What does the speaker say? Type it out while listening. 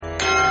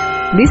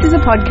This is a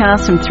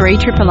podcast from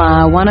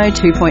 3RRR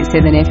 102.7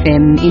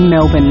 FM in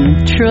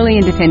Melbourne, truly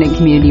independent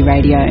community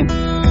radio.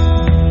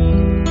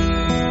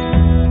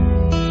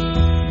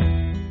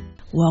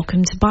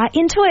 Welcome to Bite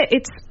Into It.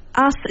 It's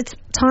us. It's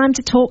time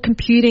to talk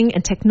computing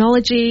and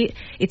technology.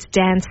 It's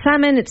Dan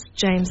Salmon, it's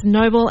James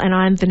Noble, and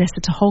I'm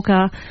Vanessa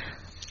Toholka.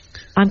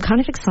 I'm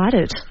kind of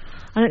excited.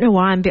 I don't know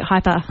why I'm a bit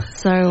hyper.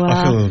 So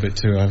I feel a little bit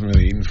too. I haven't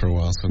really eaten for a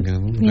while, so I'm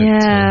getting a little bit.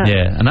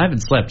 Yeah, and I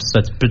haven't slept.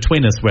 So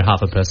between us, we're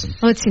half a person.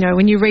 Well, it's,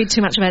 when you read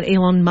too much about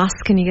Elon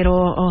Musk and you get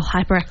all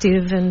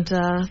hyperactive and.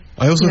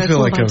 I also feel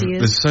like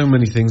there's so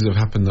many things that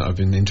have happened that I've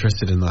been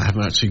interested in that I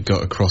haven't actually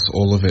got across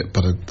all of it,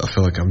 but I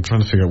feel like I'm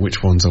trying to figure out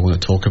which ones I want to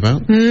talk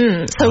about.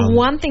 So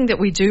one thing that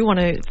we do want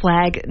to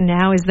flag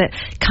now is that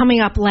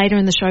coming up later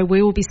in the show,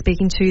 we will be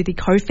speaking to the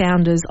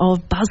co-founders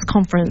of Buzz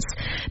Conference,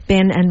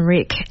 Ben and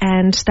Rick,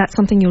 and that's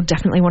something you'll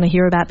definitely want to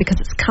hear about because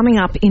it's coming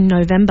up in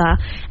November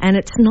and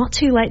it's not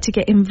too late to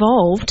get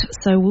involved,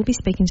 so we'll be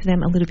speaking to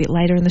them a little bit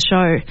later in the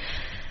show.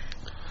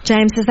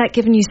 James, has that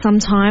given you some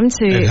time to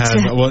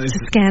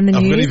scan the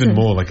news? I've got even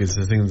more. It's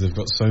the thing that they've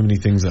got so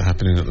many things that are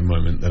happening at the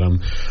moment that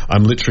I'm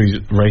literally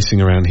racing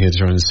around here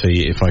trying to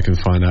see if I can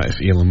find out if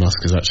Elon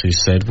Musk has actually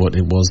said what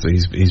it was that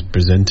he's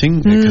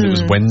presenting, because it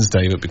was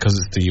Wednesday, but because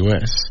it's the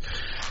US.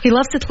 He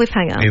loves the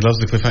cliffhanger. He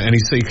loves the cliffhanger, and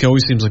he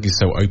always seems like he's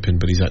so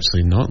open, but he's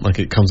actually not.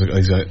 It comes he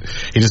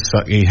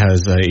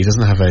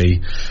doesn't have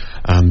a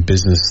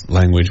business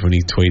language when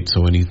he tweets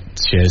or when he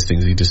shares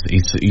things. You'd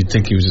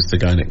think he was just the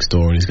guy next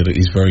door, and he's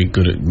very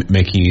good at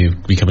making you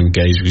become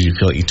engaged because you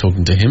feel like you're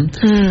talking to him.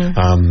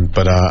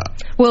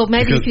 Well,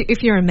 maybe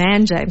if you're a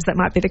man, James, that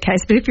might be the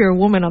case. But if you're a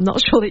woman, I'm not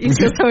sure that you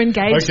feel so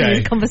engaged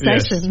in these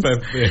conversations.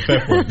 Yes,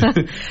 fair point.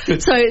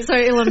 So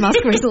Elon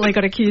Musk recently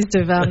got accused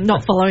of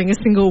not following a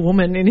single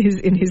woman in his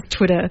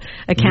Twitter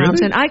account,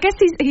 really? and I guess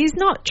he's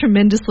not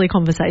tremendously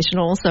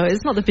conversational, so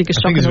it's not the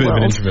biggest shock in the world.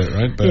 I think he's a bit of an introvert,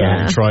 right? But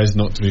he tries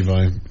not to be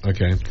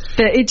okay.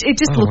 But it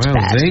just looked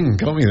bad. Zing,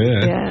 got me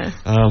there. Yeah.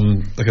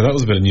 Okay, that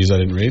was a bit of news I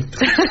didn't read.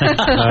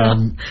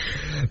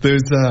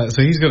 So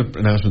he's got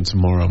an announcement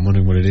tomorrow. I'm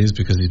wondering what it is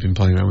because he's been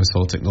playing around with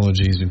solar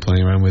technology. He's trying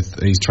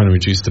to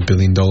reduce the $1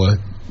 billion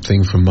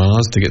thing from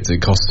Mars to get to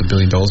cost $1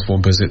 billion for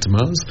one person to get to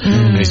Mars.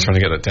 And he's trying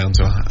to get that down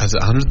to, is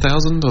it 100,000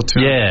 or 200?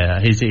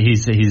 Yeah,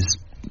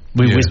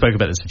 we spoke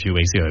about this a few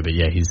weeks ago, but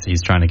he's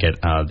trying to get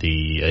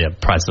the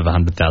price of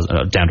 $100,000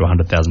 down to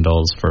 $100,000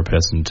 for a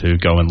person to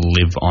go and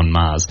live on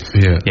Mars.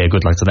 Yeah,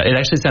 good luck to that. It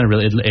actually sounded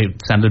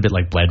a bit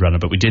like Blade Runner,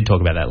 but we did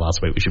talk about that last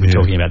week. We should be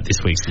talking about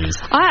this week's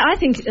news. I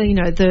think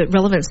the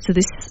relevance to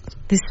this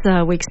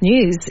week's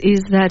news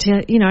is that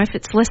if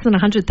it's less than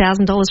 $100,000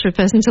 for a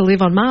person to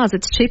live on Mars,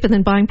 it's cheaper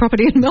than buying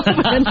property in Melbourne.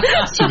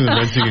 It's cheaper than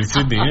renting in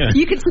Sydney. Yeah,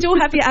 you could still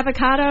have your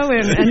avocado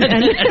and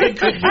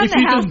if you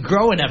can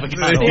grow an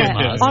avocado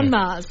on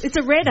Mars. It's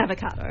a red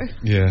avocado.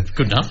 Yeah.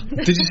 Good enough.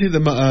 Did you see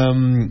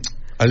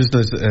I just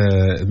noticed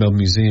at Melbourne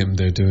Museum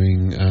they're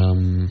doing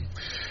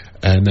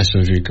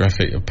National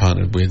Geographic have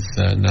partnered with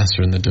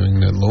NASA and they're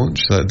doing their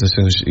launch. So there's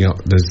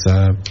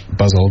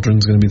Buzz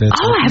Aldrin's going to be there.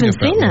 Oh, I haven't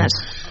seen that.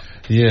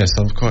 Yes,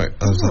 I'm going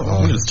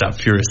to start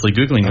furiously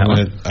Googling that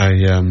one.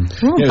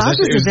 Buzz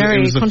is a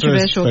very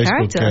controversial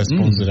character. It was the first Facebook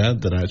sponsored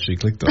ad that I actually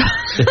clicked on.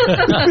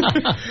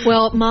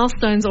 Well,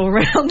 milestones all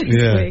around this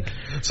week.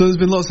 So there's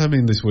been lots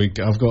happening this week.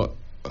 I've got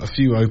a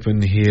few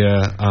open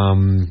here.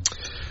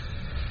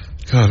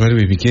 God, where do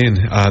we begin?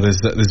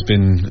 There's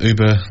been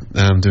Uber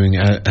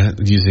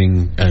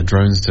using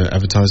drones to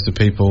advertise to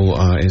people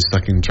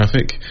stuck in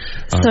traffic.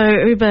 So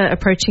Uber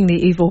approaching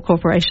the evil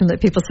corporation that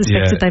people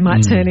suspected they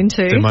might turn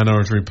into. The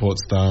Minority Report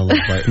style of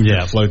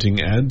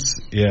floating ads.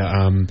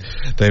 Yeah,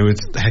 they were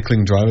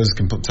heckling drivers,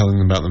 telling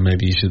them about them.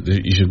 Maybe you should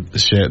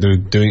share. They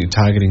were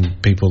targeting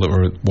people that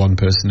were one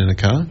person in a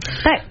car.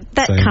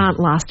 That can't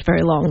last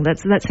very long.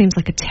 That seems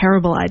like a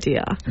terrible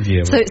idea.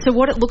 Yeah. So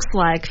what it looks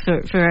like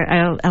for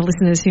our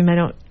listeners who may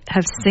not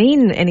have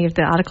seen any of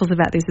the articles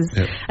about this is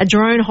a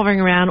drone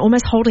hovering around,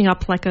 almost holding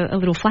up like a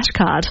little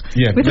flashcard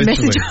with a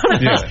message on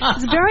it. Yeah.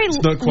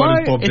 It's not quite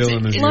as Bob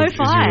Dylan as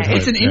lo-fi.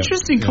 It's an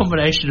interesting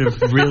combination of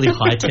really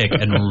high tech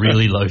and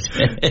really low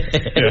tech.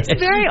 It's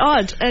very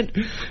odd, and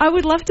I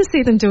would love to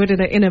see them do it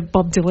in a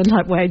Bob Dylan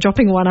type way,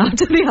 dropping one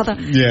after the other.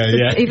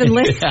 Yeah. Even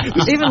less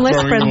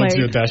friendly.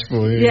 Onto your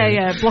dashboard.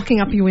 Yeah,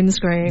 blocking up your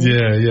windscreen.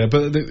 Yeah.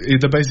 But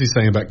they're basically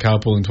saying about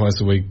carpooling twice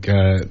a week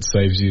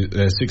saves you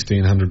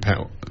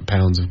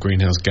 £1,600 of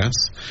greenhouse gas.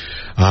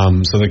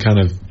 So they're kind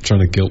of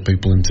trying to guilt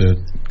people into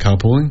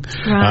carpooling.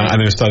 Right.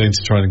 And they're starting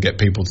to try and get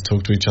people to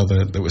talk to each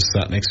other that were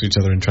sat next to each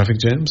other in traffic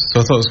jams. So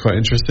I thought it was quite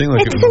interesting.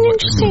 It's an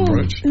interesting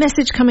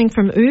message coming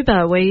from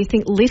Uber where you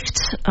think Lyft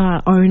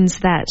owns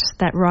that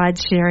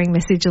ride-sharing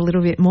message a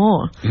little bit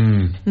more.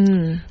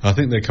 I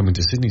think they're coming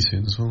to Sydney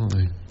soon as well, aren't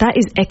they? That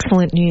is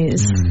excellent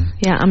news.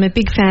 Yeah, I'm a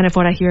big fan of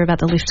what I hear about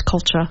the Lyft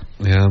culture.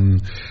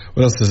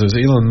 What else? There was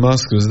Elon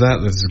Musk. There's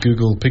the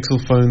Google Pixel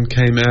phone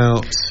came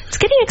out. It's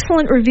getting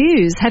excellent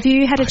reviews. Have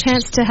you had a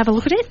chance to have a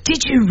look at it?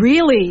 Did you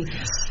really?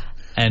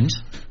 And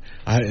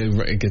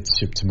It gets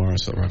shipped tomorrow,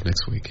 so it'll arrive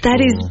next week. That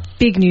is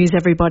big news,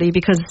 everybody,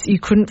 because you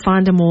couldn't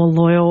find a more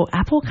loyal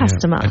Apple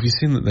customer. Have you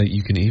seen that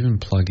you can even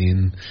plug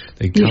in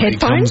your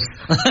headphones?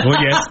 Well,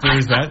 yes, there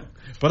is that.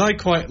 But I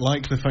quite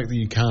like the fact that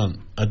you can't.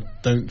 I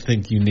don't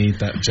think you need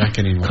that jack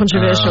anymore.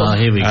 Controversial.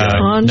 Here we go.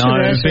 No,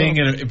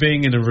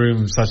 being in a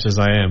room such as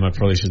I am, I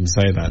probably shouldn't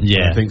say that. Yeah.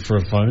 But I think for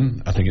a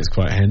phone, I think it's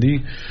quite handy.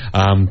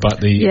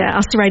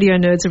 Us radio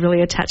nerds are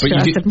really attached to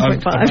our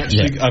 7.5.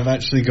 I've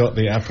actually got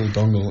the Apple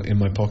dongle in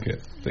my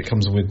pocket that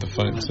comes with the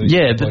phone. So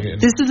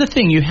this is the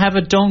thing. You have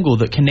a dongle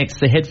that connects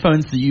the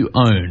headphones that you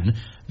own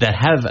that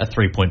have a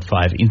 3.5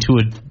 into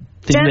a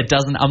thing that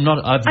doesn't. I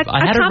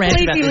had a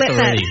rant about this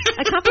already.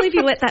 I can't believe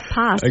you let that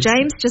pass.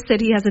 James just said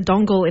he has a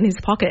dongle in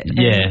his pocket.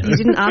 Yeah. You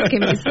didn't ask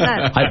him to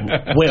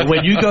that.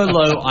 When you go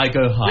low, I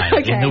go high.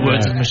 Okay. In the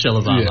words of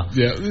Michelle Obama.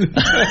 Yeah.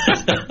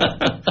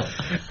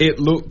 It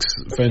looks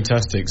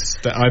fantastic.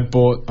 I've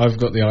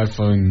got the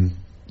iPhone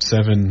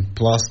 7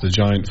 Plus, the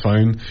giant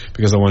phone,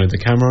 because I wanted the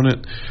camera on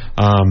it.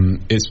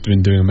 It's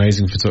been doing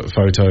amazing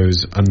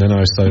photos, and then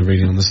I started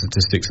reading on the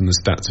statistics and the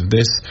stats of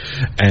this,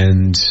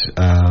 and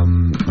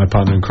my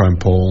partner in crime,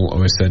 Paul,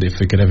 always said if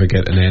we could ever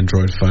get an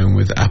Android phone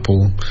with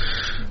Apple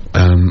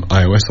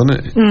iOS on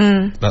it,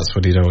 that's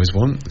what he'd always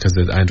want, because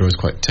the Android's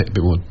quite a bit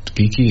more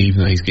geeky,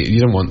 even though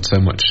you don't want so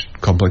much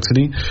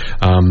complexity.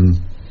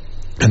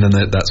 And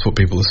then that's what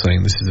people are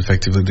saying. This is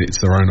effectively,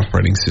 it's their own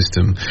operating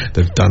system.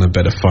 They've done a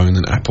better phone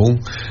than Apple.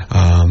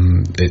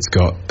 It's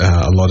got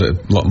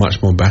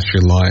much more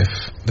battery life.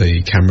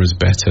 The camera's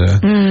better.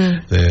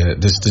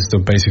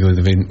 Basically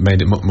they've made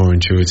it much more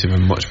intuitive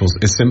and much more.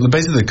 It's simple.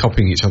 Basically, they're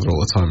copying each other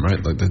all the time,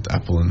 right? Like the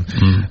Apple and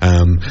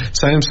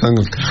Samsung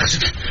have kind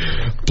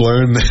of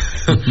blown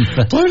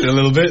it a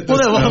little bit.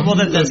 That's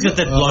because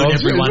they've blown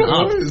everyone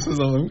up.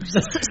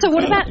 So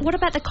what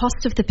about the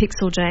cost of the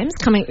Pixel, James?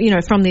 Coming,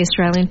 from the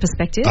Australian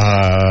perspective.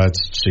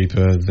 It's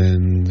cheaper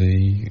than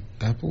the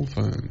Apple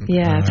phone.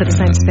 Yeah, for the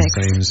same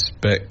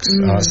specs.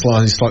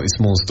 Slightly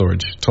smaller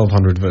storage,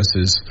 1,200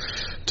 versus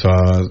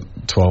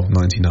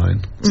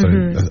 $1,299. So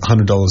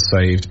 $100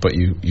 saved, but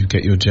you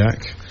get your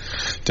jack,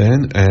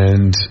 Dan,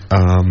 and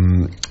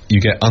you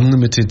get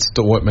unlimited.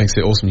 What makes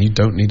it awesome? You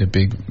don't need a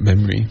big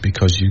memory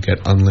because you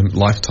get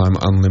lifetime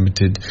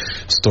unlimited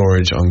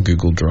storage on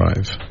Google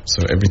Drive.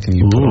 So everything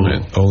you put on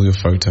it, all your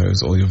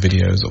photos, all your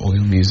videos, all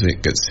your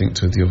music gets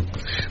synced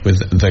with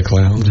the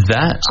cloud.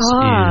 That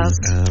is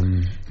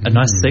a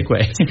nice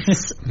segue.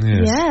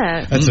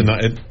 Yeah. That's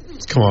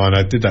come on,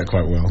 I did that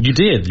quite well. You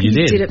did. You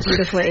did it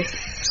beautifully.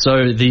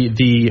 So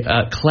the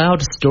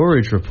cloud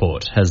storage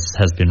report has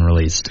been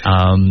released.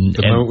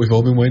 The moment we've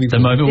all been waiting for.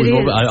 I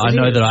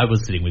know that I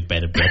was sitting with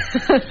bated breath.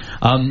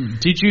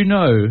 Did you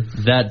know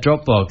that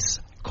Dropbox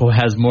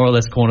has more or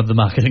less cornered the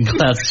market in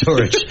cloud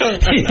storage?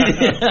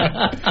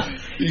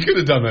 You could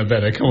have done that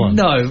better. Come on.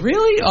 No,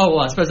 really? Oh,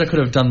 well, I suppose I could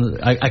have done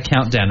a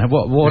countdown.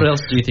 What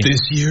else do you think?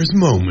 This year's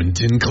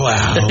moment in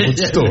cloud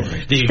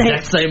storage. The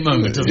exact same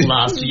moment as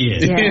last year.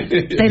 Yeah.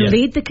 They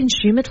lead the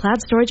consumer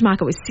cloud storage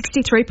market with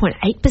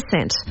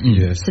 63.8%.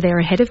 Yes. So they're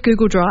ahead of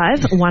Google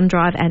Drive,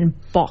 OneDrive, and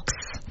Box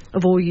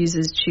of all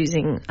users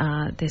choosing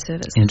their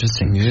service.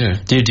 Interesting.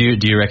 Yeah. Do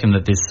you reckon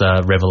that this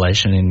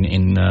revelation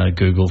in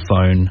Google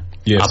phone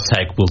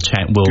uptake will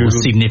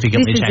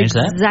significantly change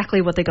that?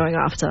 Exactly what they're going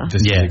after.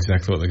 This is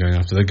exactly what they're going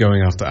after. They're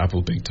going after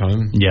Apple big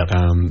time. Yeah.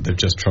 They've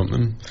just trumped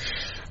them.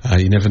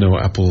 You never know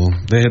what Apple.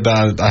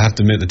 I have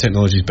to admit, the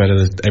technology is better.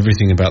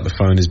 Everything about the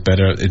phone is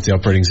better. It's the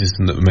operating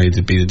system that made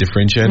it be the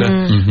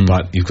differentiator.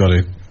 But you've got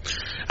to.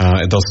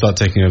 They'll start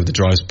taking over the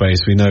drive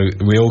space. We know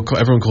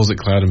everyone calls it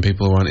cloud, and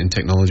people who aren't in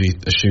technology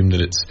assume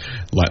that it's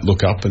like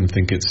look up and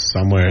think it's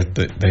somewhere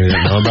that they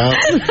don't know about.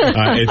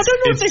 I don't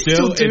know if they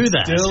still do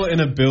that. It's still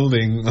in a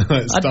building,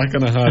 stuck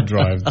on a hard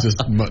drive, just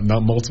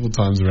multiple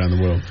times around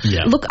the world.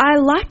 Yeah. Look, I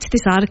liked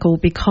this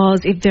article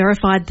because it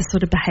verified the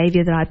sort of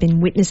behaviour that I've been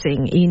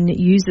witnessing in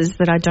users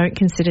that I don't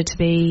consider to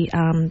be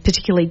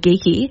particularly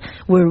geeky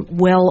were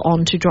well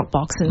onto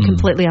Dropbox and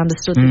completely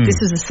understood that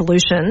this is a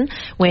solution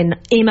when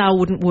email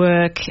wouldn't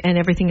work and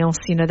everything else,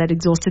 they'd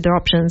exhausted their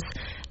options.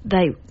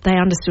 They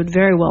understood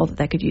very well that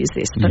they could use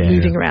this for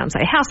moving around,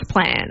 say, house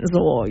plans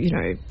or,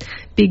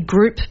 big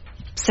group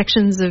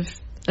sections of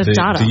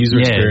data. The user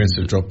experience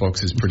of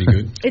Dropbox is pretty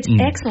good. It's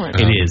excellent.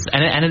 It is.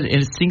 And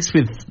it syncs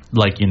with,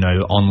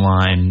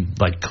 online,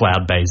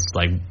 cloud-based,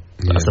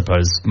 I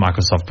suppose,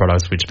 Microsoft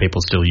products, which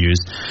people still use.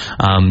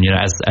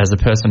 As a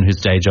person whose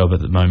day job at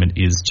the moment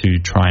is to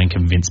try and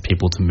convince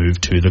people to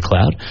move to the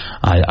cloud,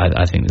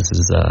 I think this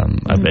is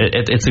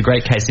it's a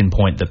great case in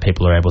point that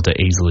people are able to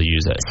easily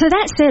use it. So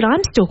that said,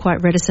 I'm still quite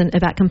reticent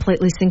about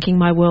completely syncing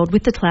my world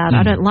with the cloud.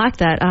 I don't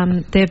like that.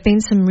 There have been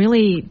some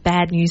really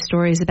bad news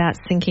stories about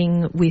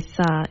syncing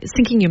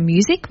your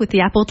music with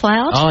the Apple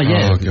Cloud. Oh,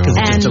 yeah, because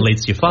it just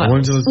deletes your files. I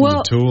wanted to listen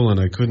to Tool and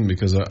I couldn't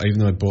because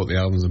even though I bought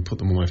the albums and put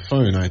them on my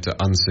phone, I had to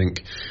unsync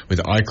link with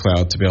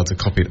iCloud to be able to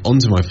copy it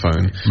onto my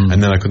phone,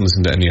 and then I couldn't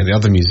listen to any of the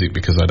other music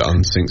because I'd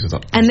unsynced with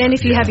it. And then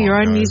if you have your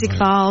own music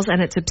files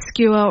and it's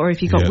obscure, or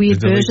if you've got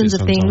weird versions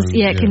of things,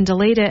 it can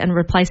delete it and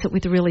replace it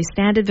with the really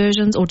standard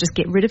versions, or just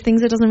get rid of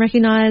things it doesn't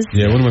recognise.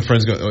 Yeah, one of my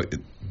friends got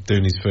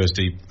doing his first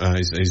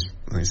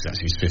it's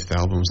actually his fifth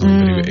album or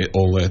something, but it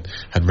all had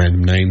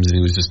random names, and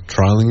he was just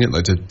trialling it,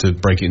 like to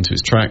break it into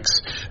his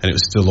tracks, and it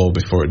was still all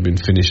before it had been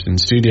finished in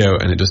studio,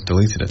 and it just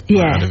deleted it.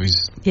 Out of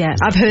his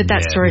I've heard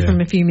that story from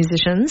a few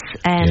musicians,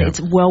 and it's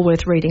well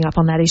worth reading up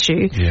on that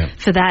issue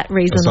for that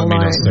reason alone.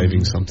 That's like me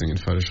not saving something in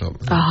Photoshop.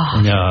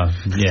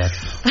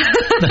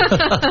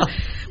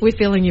 We're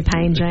feeling your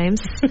pain,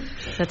 James.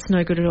 That's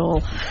no good at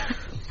all.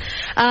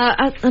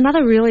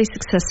 Another really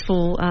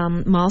successful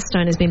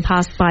milestone has been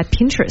passed by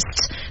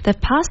Pinterest. They've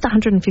passed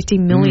 150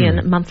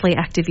 million monthly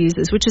active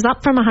users, which is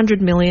up from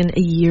 100 million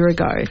a year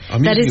ago.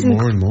 I'm using it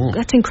more and more.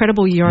 That's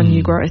incredible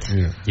year-on-year growth.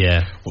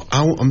 Yeah. Well,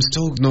 I'm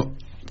still not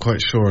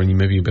quite sure, and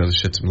maybe you'll be able to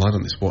shed some light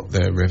on this, what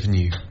their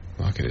revenue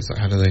market is. Like,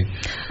 how do they...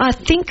 I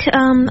think...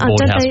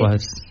 Bored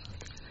Housewives.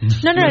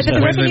 No, but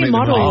the revenue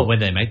model... when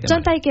they make them.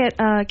 Don't they get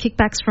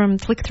kickbacks from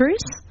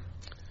click-throughs?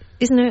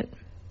 Isn't it...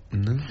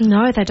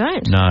 No, they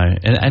don't. No,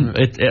 and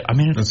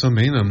that's what I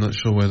mean. I'm not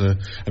sure whether.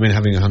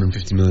 Having 150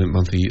 million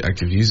monthly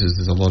active users,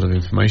 there's a lot of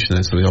information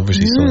there, so they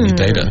obviously still need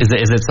data.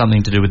 Is it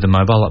something to do with the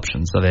mobile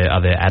options? Are there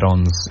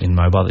add-ons in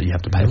mobile that you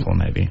have to pay for?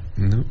 Maybe.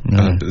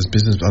 No. There's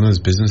business. I know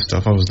there's business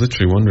stuff. I was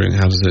literally wondering,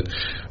 how does it?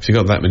 If you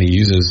got that many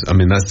users, I'm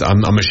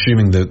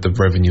assuming that the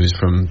revenue is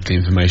from the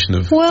information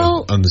of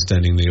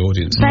understanding the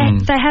audience.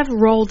 They have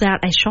rolled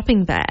out a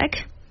shopping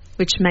bag,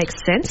 which makes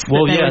sense.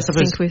 Well, I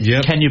suppose.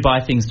 Can you buy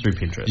things through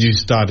Pinterest? You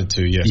started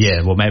to, yes. Yeah,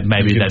 well,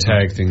 maybe that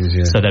tag things.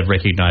 Yeah. So they've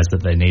recognised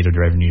that they need a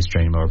revenue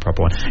stream or a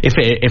proper one.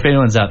 If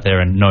anyone's out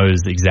there and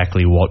knows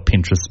exactly what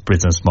Pinterest's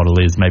business model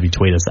is, maybe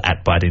tweet us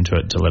at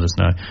 @BiteIntoIt to let us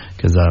know,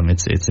 because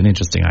it's an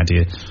interesting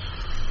idea.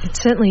 It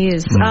certainly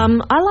is. I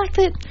like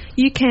that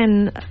you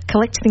can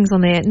collect things on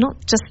there, not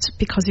just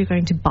because you're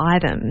going to buy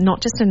them,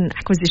 not just in an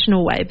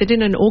acquisitional way, but in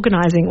an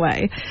organising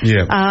way.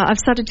 Yeah. I've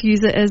started to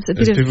use it as a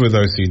bit of... people with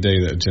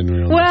OCD that are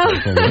generally on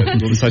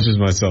the platform, such as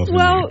myself.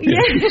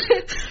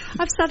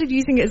 I've started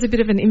using it as a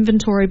bit of an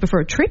inventory before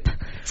a trip.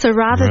 So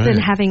rather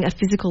than having a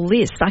physical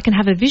list, I can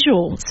have a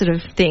visual sort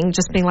of thing,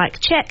 just being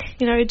like, check,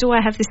 do I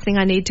have this thing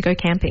I need to go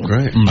camping?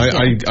 Great.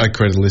 I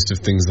create a list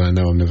of things that I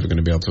know I'm never going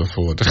to be able to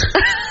afford.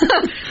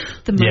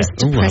 The most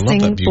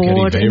depressing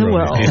board in the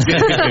world.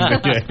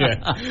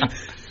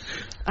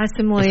 I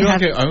similarly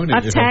have. I own it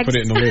if I put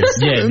it in the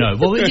list.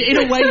 Well, in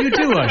a way you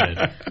do own it.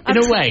 In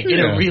a way, in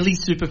a really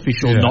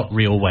superficial, not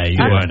real way, you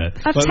own it.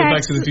 Like the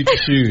Back to the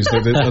Future shoes, the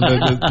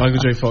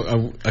Michael J. Fox.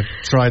 I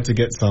tried to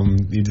get some.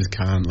 You just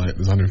can't. Like,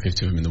 there's 150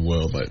 of them in the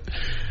world. Like,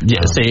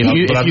 see, I've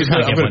got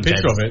a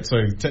picture of it,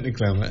 so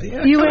technically I'm like,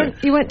 you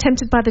weren't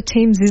tempted by the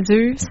Team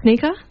Zizou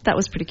sneaker? That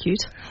was pretty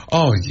cute.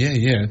 Oh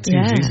yeah,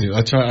 Team Zizou.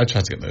 I tried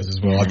to get those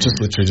as well. I just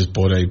literally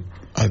bought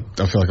I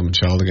feel like I'm a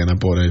child again. I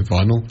bought a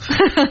vinyl,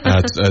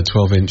 a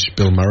 12-inch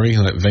Bill Murray,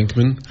 like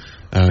Venkman,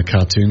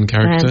 cartoon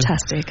character.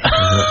 Fantastic.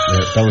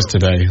 That was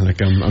today.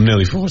 Like, I'm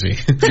nearly 40.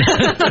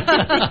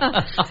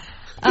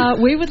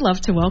 We would love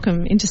to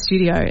welcome into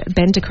studio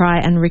Ben Decry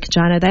and Rick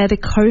Gino. They are the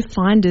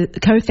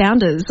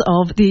co-founders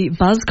of the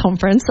Buzz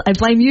Conference. I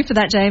blame you for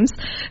that, James.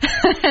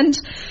 And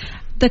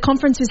the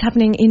conference is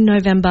happening in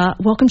November.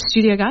 Welcome to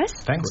studio, guys.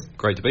 Thanks.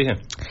 Great to be here.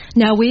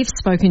 Now, we've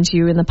spoken to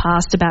you in the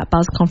past about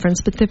Buzz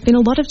Conference, but there have been a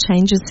lot of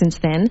changes since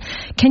then.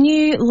 Can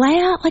you lay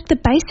out the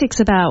basics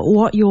about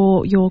what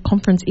your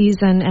conference is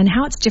and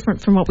how it's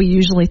different from what we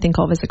usually think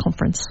of as a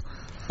conference?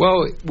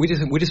 Well, we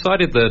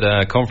decided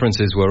that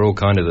conferences were all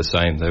kind of the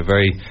same. They're a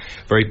very,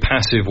 very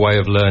passive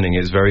way of learning.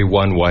 It's very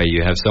one way.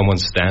 You have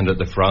someone stand at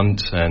the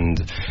front and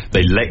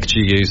they lecture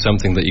you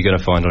something that you're going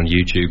to find on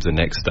YouTube the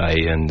next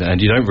day, and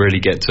you don't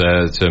really get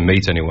to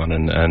meet anyone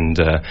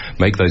and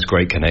make those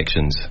great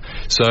connections.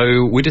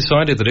 So we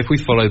decided that if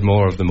we followed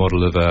more of the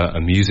model of a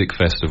music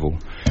festival,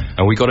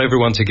 and we got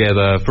everyone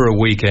together for a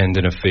weekend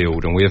in a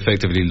field, and we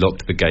effectively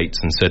locked the gates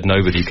and said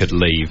nobody could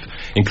leave,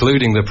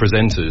 including the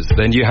presenters,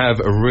 then you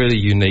have a really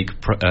unique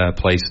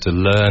place to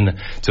learn,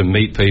 to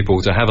meet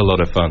people, to have a lot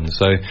of fun.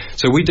 So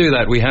we do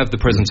that. We have the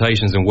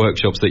presentations and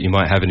workshops that you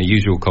might have in a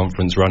usual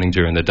conference running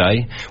during the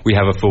day. We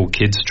have a full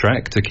kids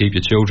track to keep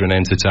your children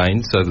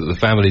entertained so that the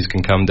families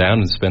can come down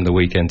and spend the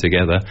weekend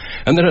together.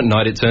 And then at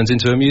night it turns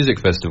into a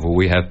music festival.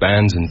 We have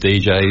bands and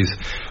DJs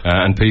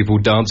and people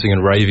dancing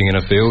and raving in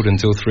a field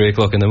until 3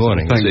 o'clock in the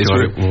morning. Thank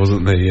God it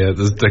wasn't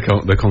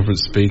the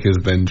conference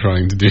speakers then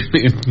trying to do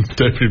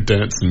interpretive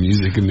dance and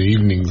music in the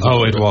evenings.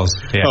 Oh, it was.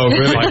 Yeah. Oh,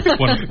 really?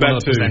 One of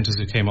the presenters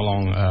who came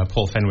along,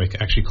 Paul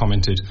Fenwick, actually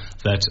commented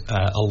that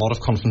a lot of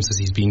conferences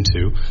he's been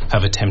to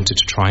have attempted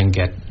to try and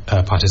get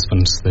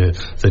participants,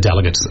 the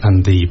delegates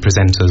and the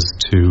presenters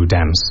to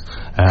dance,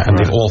 and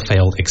they've all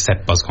failed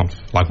except BuzzConf.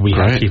 Like, we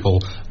have people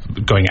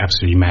going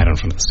absolutely mad in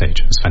front of the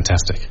stage. It's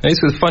fantastic.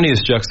 It's the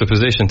funniest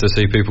juxtaposition to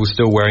see people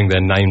still wearing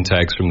their name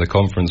tags from the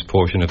conference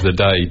portion of the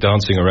day,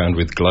 dancing around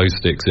with glow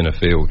sticks in a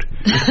field.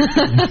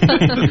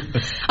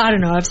 I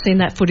don't know. I've seen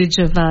that footage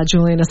of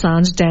Julian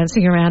Assange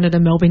dancing around at a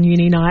Melbourne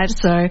uni night,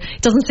 so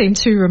it doesn't seem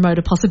too remote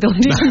a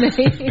possibility to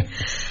me.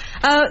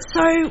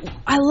 So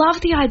I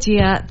love the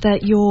idea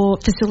that you're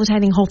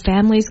facilitating whole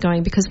families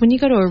going, because when you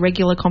go to a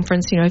regular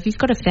conference, if you've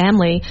got a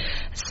family,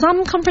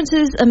 some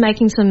conferences are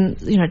making some,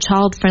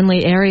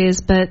 child-friendly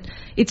areas, but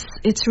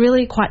it's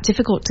really quite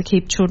difficult to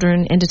keep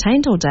children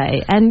entertained all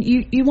day. And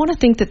you want to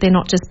think that they're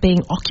not just being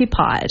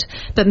occupied,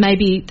 but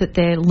maybe that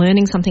they're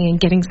learning something and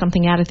getting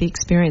something out of the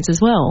experience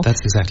as well.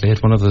 That's exactly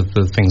it. One of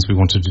the things we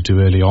wanted to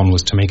do early on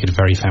was to make it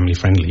very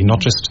family-friendly.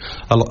 Not just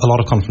a lot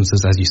of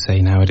conferences, as you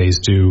say, nowadays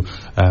do,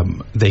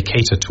 they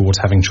cater towards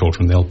having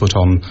children. They'll put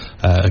on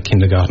a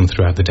kindergarten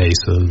throughout the day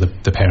so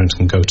the parents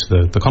can go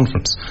to the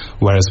conference.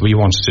 Whereas we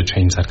wanted to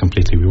change that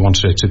completely. We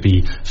wanted it to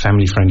be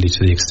family-friendly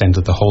to the extent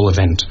that the whole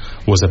event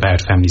was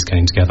about families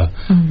getting together.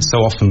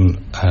 So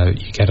often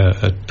you get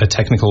a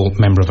technical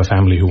member of a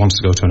family who wants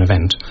to go to an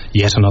event,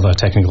 yet another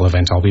technical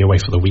event. I'll be away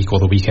for the week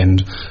or the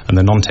weekend, and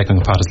the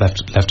non-technical part is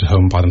left at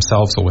home by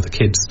themselves or with the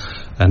kids.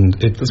 And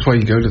that's why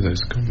you go to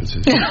those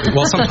conferences.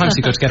 Well, sometimes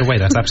you got to get away.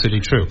 That's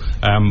absolutely true.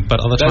 But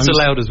other times that's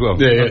allowed as well.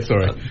 Yeah,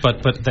 sorry.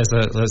 But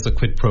there's a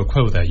quid pro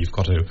quo there. You've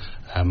got to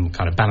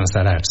kind of balance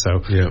that out.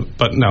 So,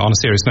 but no, on a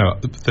serious note,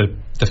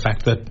 the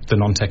fact that the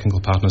non-technical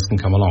partners can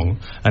come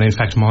along, and in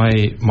fact,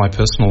 my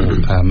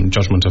personal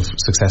judgment of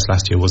success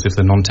last year was if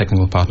the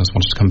non-technical partners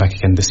wanted to come back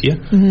again this year,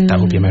 that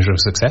would be a measure of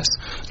success.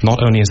 Not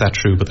only is that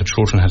true, but the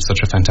children had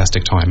such a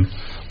fantastic time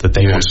that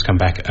they wanted to come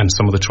back, and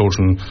some of the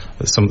children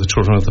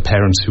of the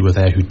parents who were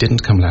there who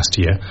didn't come last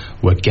year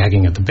were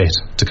gagging at the bit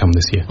to come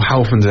this year.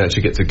 How often do they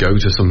actually get to go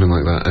to something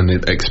like that and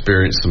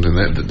experience something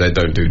that they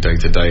don't do day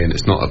to day, and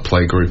it's not a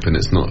play group, and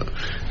it's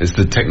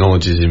the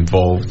technologies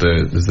involved,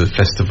 there's the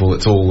festival,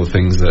 it's all the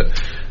things that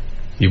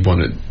you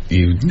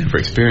never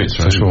experienced,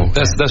 right? Sure.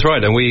 That's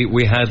right. And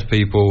we had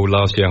people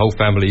last year, whole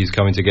families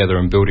coming together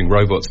and building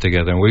robots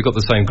together, and we've got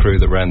the same crew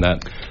that ran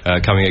that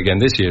coming again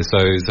this year. So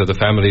the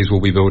families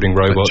will be building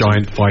robots,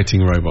 giant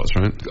fighting robots,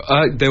 right?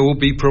 There will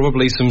be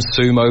probably some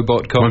sumo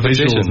bot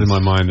competitions. My visuals in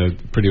my mind are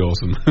pretty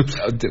awesome.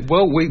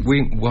 Well,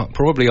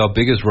 probably our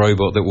biggest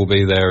robot that will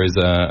be there is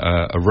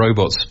a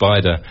robot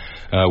spider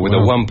with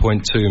a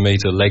 1.2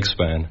 meter leg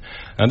span.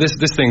 And this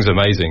thing's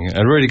amazing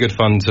and really good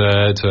fun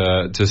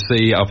to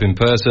see up in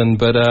person.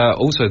 But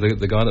also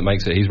the guy that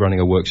makes it, he's running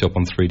a workshop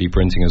on 3D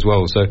printing as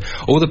well. So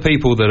all the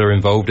people that are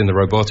involved in the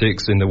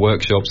robotics, in the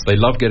workshops, they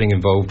love getting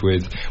involved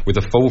with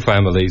the full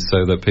family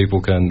so that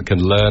people can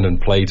learn and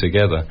play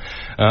together.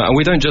 And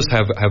we don't just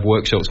have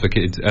workshops for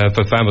kids,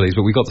 for families,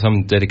 but we've got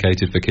some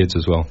dedicated for kids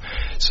as well.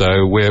 So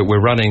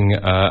we're running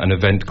an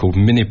event called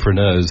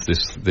Minipreneurs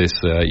this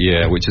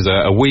year, which is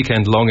a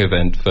weekend long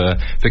event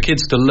for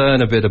kids to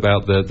learn a bit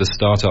about the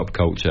startup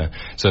culture.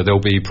 So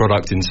there'll be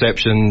product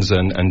inceptions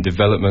and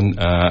development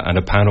and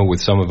a panel with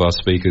some of our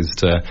speakers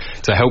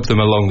to help them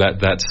along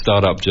that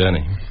startup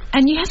journey.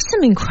 And you have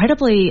some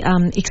incredibly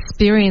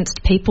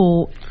experienced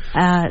people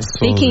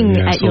speaking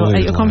at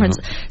your conference.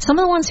 Some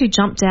of the ones who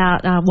jumped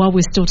out while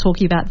we're still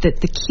talking about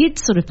the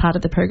kids sort of part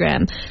of the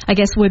program, I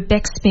guess, were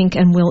Beck Spink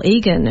and Will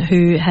Egan,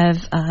 who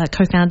have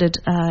co-founded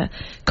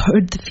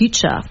Code the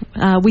Future.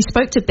 We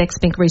spoke to Beck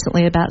Spink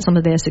recently about some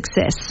of their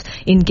success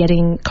in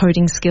getting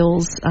coding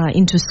skills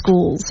into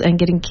schools and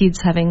getting kids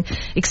having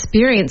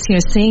experience,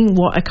 seeing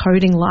what a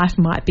coding life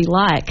might be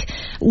like.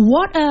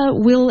 What are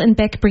Will and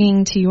Beck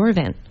bringing to your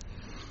event?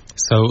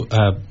 So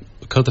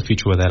Code the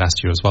Future were there last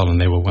year as well, and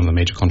they were one of the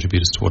major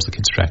contributors towards the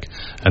kids track.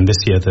 And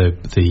this year, the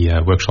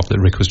workshop that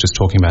Rick was just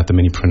talking about, the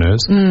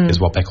Minipreneurs, is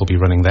what Beck will be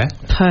running there.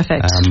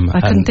 Perfect.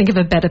 I couldn't think of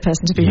a better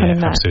person to be running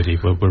that. Absolutely.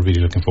 We're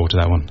really looking forward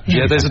to that one.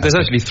 Yeah, there's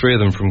actually three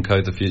of them from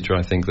Code the Future.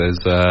 I think there's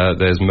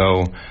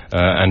Mel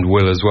and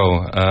Will as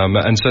well.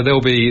 And so they'll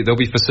be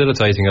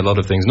facilitating a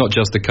lot of things, not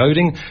just the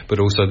coding,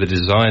 but also the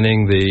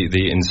designing,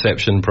 the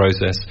inception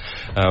process.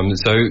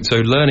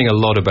 So learning a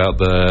lot about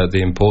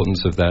the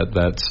importance of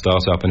that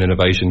startup and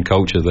innovation culture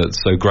that's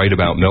so great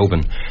about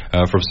Melbourne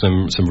from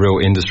some real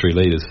industry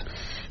leaders.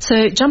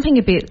 So jumping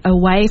a bit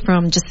away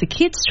from just the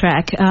kids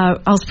track,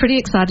 I was pretty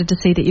excited to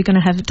see that you're going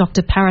to have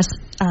Dr. Paris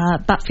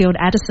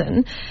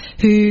Butfield-Addison,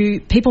 who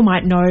people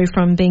might know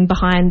from being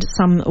behind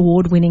some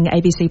award-winning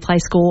ABC Play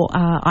Score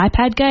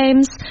iPad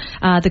games,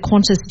 the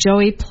Qantas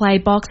Joey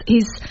Playbox.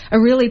 He's a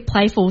really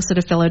playful sort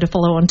of fellow to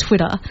follow on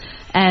Twitter.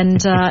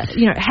 And,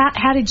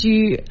 how did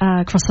you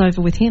cross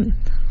over with him?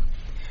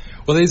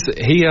 Well,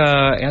 he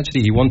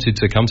wanted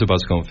to come to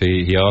BuzzConf.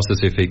 He asked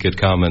us if he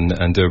could come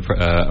and do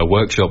a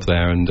workshop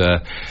there. And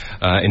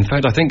in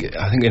fact, I think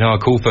our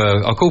call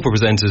for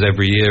presenters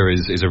every year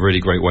is a really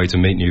great way to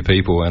meet new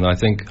people. And I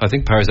think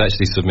Paris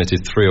actually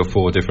submitted 3 or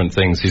 4 different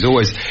things. He's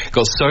always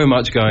got so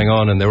much going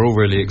on, and they're all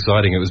really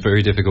exciting. It was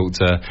very difficult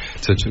to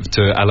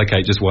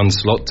allocate just one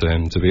slot to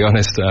him, to be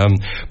honest.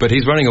 But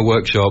he's running a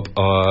workshop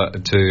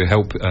to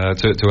help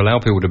to allow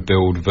people to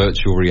build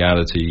virtual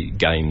reality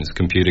games,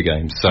 computer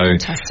games. So.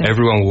 Fantastic.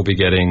 everyone will be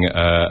getting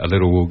a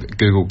little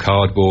Google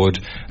Cardboard,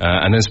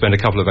 and then spend a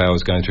couple of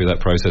hours going through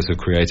that process of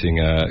creating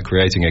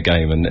a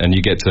game, and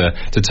you get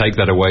to take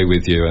that away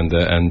with you, and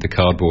the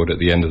cardboard at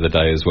the end of the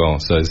day as well.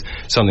 So it's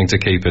something to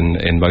keep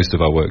in most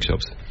of our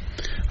workshops.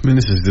 I mean,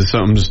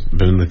 I'm just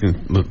been looking.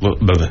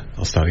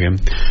 I'll start again.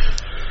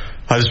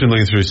 I've just been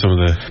looking through some of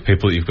the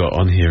people that you've got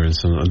on here and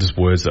some just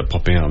words that are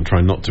popping out. I'm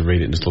trying not to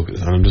read it and just look at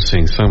it. And I'm just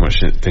seeing so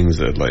much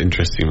things that are like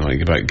interesting, like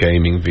about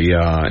gaming,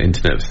 VR,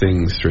 Internet of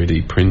Things,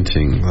 3D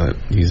printing, like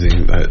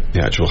using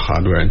the actual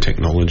hardware and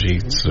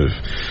technology.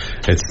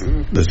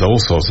 There's all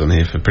sorts in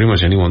here for pretty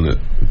much anyone that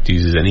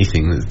uses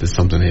anything. There's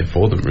something here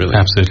for them, really.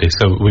 Absolutely.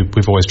 So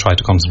we've always tried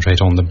to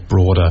concentrate on the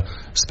broader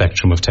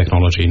spectrum of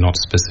technology, not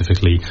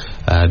specifically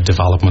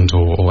development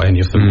or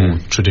any of the more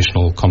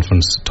traditional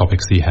conference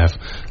topics that you have,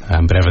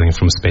 but everything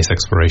from space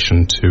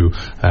exploration to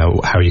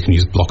how you can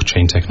use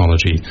blockchain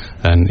technology,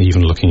 and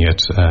even looking at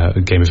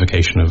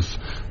gamification of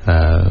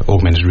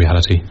augmented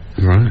reality.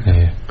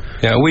 Right.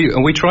 Yeah,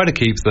 we try to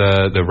keep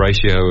the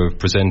ratio of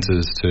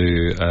presenters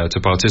to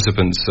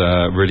participants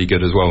really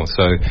good as well.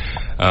 So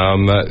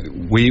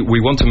we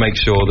want to make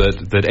sure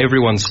that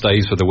everyone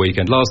stays for the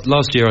weekend.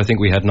 Last year, I think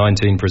we had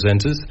 19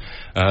 presenters.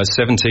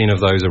 17 of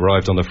those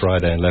arrived on the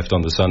Friday and left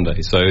on the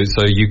Sunday. So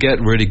you get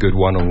really good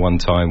one-on-one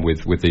time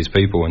with these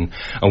people. And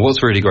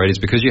what's really great is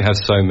because you have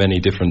so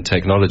many different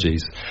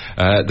technologies,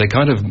 they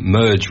kind of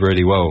merge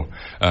really well.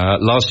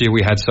 Last year,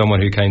 we had someone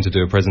who came to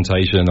do a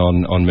presentation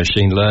on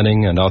machine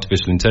learning and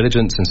artificial intelligence,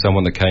 and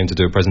someone that came to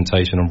do a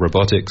presentation on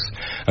robotics.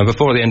 And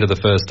before the end of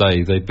the first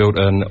day, they built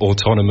an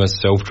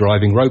autonomous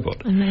self-driving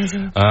robot.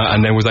 Amazing.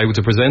 And then was able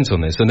to present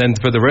on this. And then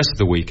for the rest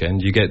of the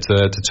weekend, you get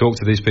to talk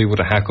to these people,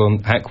 to hack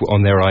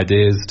on their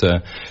ideas,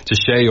 to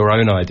share your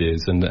own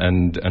ideas,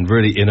 and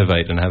really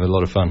innovate and have a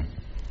lot of fun.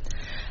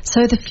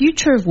 So the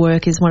future of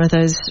work is one of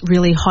those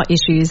really hot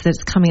issues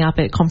that's coming up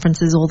at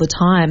conferences all the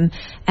time.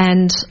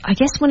 And I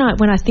guess when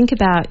I think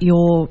about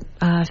your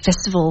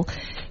festival,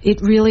 it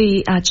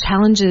really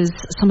challenges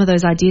some of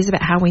those ideas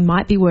about how we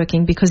might be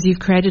working, because you've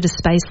created a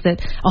space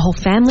that a whole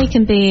family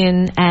can be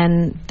in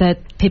and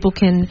that people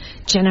can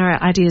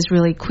generate ideas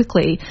really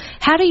quickly.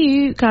 How do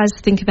you guys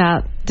think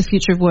about the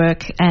future of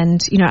work? And,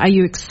 are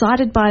you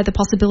excited by the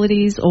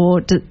possibilities, or,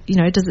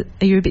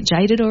 are you a bit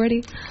jaded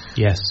already?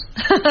 Yes.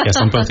 Yes,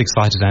 I'm both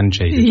excited and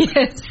jaded.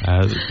 Yes.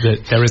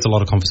 There is a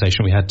lot of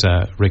conversation. We had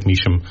Rick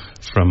Measham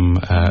from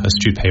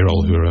Astute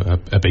Payroll, who are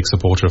a big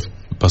supporter of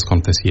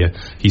BuzzConf this year.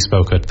 He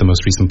spoke at the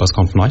most recent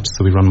BuzzConf night,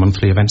 so we run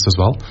monthly events as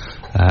well.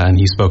 And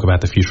he spoke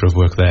about the future of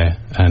work there.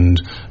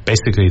 And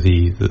basically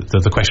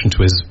the question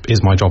to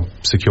is my job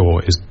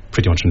secure is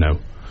pretty much a no.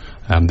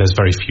 There's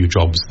very few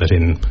jobs that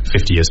in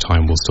 50 years'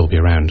 time will still be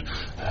around.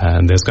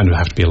 And there's going to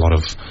have to be a lot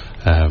of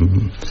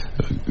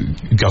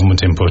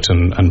government input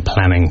and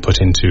planning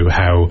put into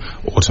how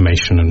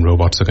automation and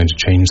robots are going to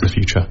change the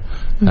future.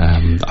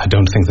 I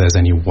don't think there's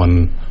any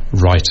one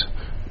right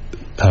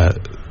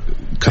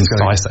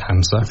concise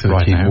answer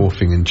right keep now.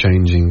 Morphing and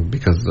changing,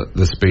 because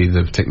the speed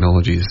of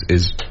technology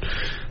is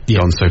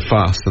gone so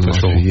fast in the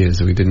last few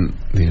years. We didn't,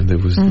 there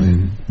was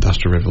the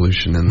Industrial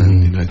Revolution, and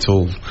then it's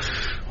all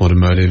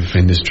automotive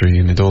industry,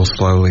 and it all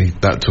slowly,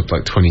 that took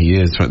like 20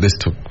 years, right? This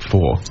took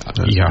 4.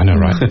 Yeah, I know,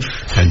 right?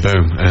 And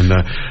boom. And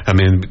I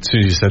mean, as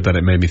soon as you said that,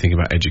 it made me think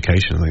about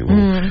education. I think,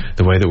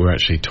 the way that we're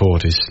actually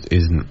taught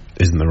isn't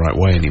the right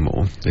way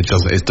anymore. It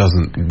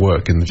doesn't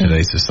work in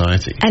today's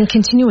society. And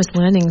continuous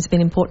learning has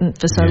been important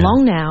for so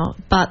long now,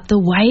 but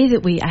the way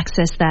that we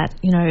access that,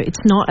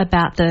 it's not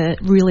about the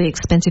really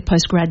expensive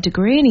postgrad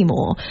degree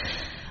anymore.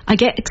 I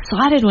get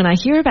excited when I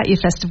hear about your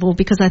festival,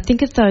 because I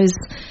think of those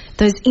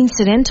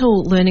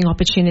incidental learning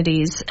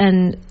opportunities,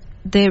 and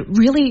they're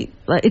really,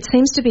 it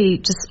seems to be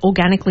just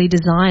organically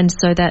designed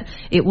so that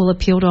it will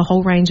appeal to a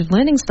whole range of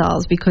learning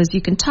styles, because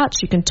you can touch,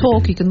 you can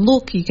talk, you can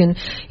look, you can,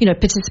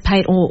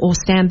 participate or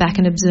stand back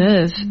and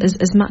observe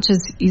as much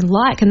as you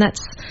like. And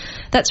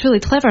that's really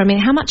clever. I mean,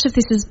 how much of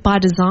this is by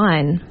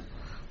design?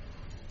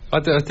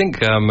 I think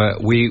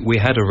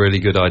we had a really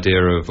good idea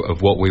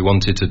of what we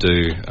wanted to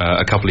do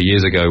a couple of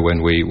years ago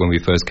when we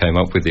first came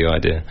up with the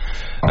idea,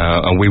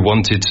 and we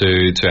wanted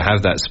to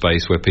have that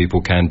space where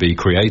people can be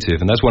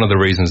creative, and that's one of the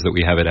reasons that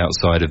we have it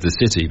outside of the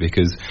city,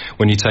 because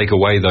when you take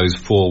away those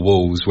 4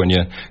 walls, when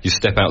you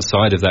step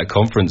outside of that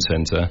conference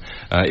centre,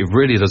 it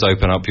really does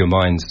open up your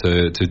mind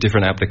to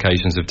different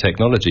applications of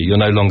technology. You're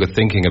no longer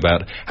thinking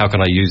about how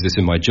can I use this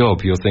in my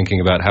job. You're thinking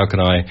about how can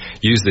I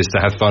use this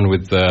to have fun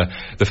with the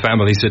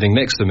family sitting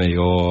next to me.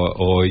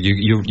 Or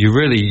you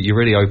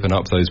really open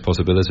up those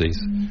possibilities.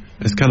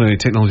 It's kind of,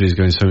 technology is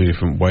going so many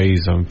different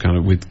ways. I'm kind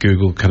of with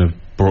Google, kind of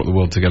brought the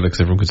world together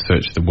because everyone could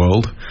search the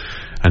world,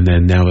 and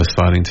then now they're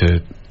starting to,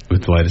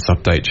 with the latest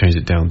update, change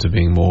it down to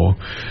being more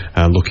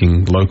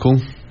looking local.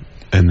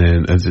 And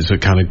then so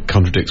it kind of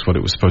contradicts what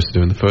it was supposed to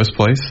do in the first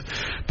place.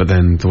 But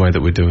then the way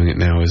that we're doing it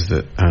now is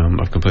that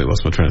I've completely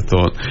lost my train of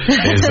thought.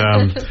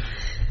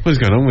 What is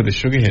going on with the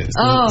sugar here? It's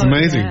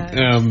amazing.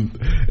 Yeah.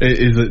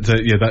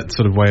 That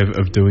sort of way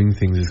of doing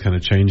things is kind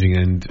of changing,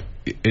 and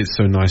it's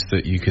so nice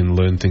that you can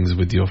learn things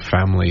with your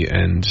family.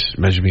 And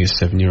imagine being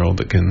a 7-year-old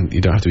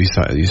you don't have to be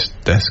sat at your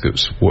desk at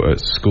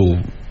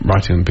school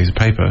writing on a piece of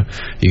paper.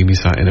 You can be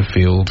sat in a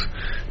field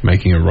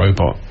making a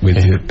robot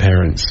with your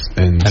parents.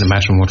 And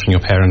imagine watching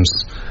your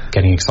parents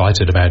getting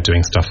excited about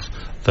doing stuff,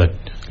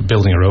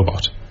 building a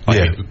robot.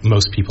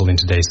 Most people in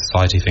today's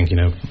society think,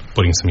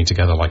 putting something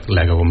together like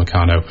Lego or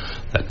Meccano,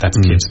 that's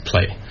kids'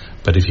 play.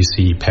 But if you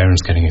see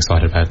parents getting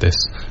excited about this,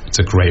 it's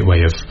a great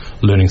way of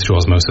learning through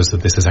osmosis that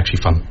this is actually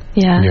fun.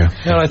 Yeah.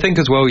 I think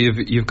as well you've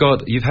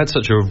had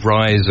such a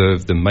rise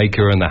of the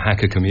maker and the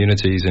hacker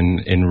communities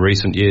in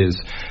recent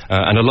years,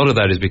 and a lot of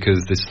that is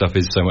because this stuff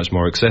is so much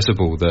more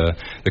accessible. The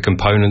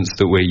components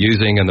that we're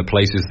using and the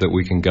places that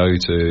we can go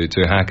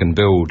to hack and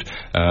build,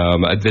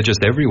 they're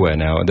just everywhere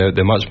now. They're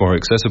much more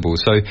accessible.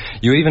 So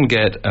you even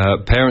get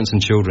parents and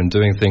children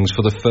doing things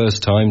for the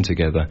first time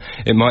together.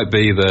 It might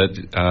be that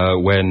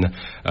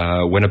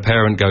when a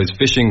parent goes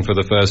fishing for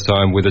the first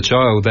time with a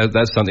child,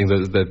 that's something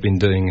that they've been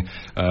doing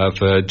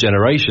for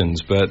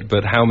generations.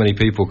 But how many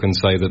people can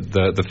say that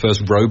the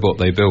first robot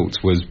they built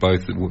was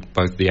both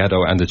the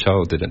adult and the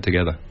child did it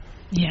together?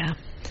 Yeah.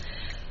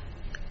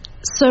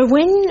 So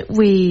when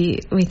we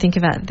think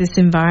about this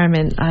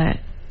environment,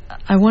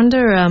 I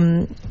wonder,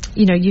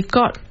 you've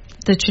got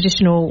the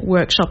traditional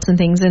workshops and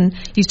things, and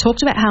you've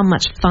talked about how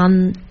much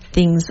fun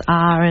things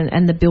are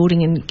and the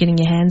building and getting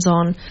your hands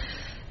on.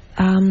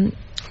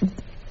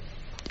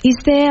 Is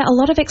there a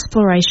lot of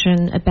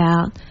exploration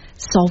about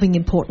solving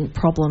important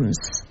problems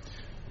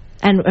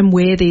and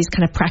where these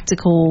kind of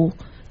practical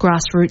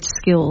grassroots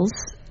skills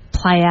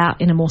play out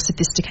in a more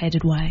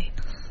sophisticated way?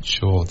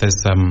 Sure. There's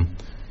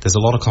a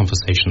lot of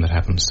conversation that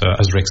happens. So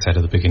as Rick said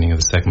at the beginning of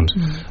the segment,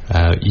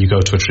 you go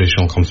to a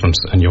traditional conference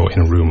and you're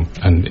in a room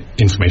and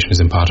information is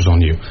imparted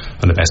on you.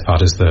 And the best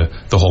part is the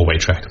hallway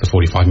track, the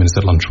 45 minutes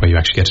at lunch where you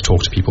actually get to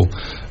talk to people.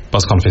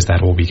 BuzzConf is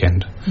that all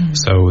weekend.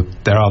 So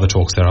there are the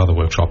talks, there are the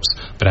workshops,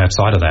 but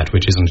outside of that,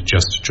 which isn't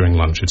just during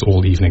lunch, it's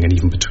all evening and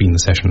even between the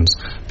sessions,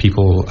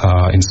 people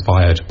are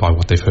inspired by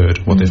what they've heard,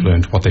 what they've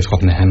learned, what they've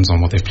gotten their hands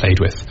on, what they've played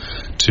with,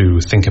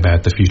 to think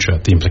about the future,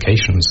 the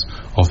implications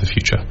of the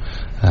future.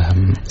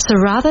 So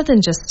rather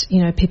than just,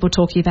 people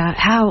talking about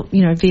how,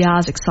 VR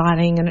is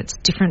exciting and it's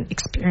a different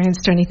experience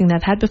to anything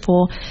they've had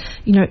before,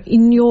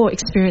 in your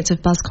experience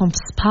of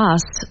BuzzConf's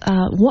past,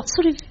 what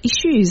sort of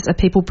issues are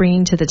people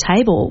bringing to the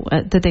table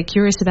that they're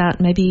curious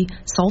about maybe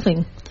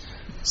solving?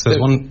 So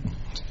there's one...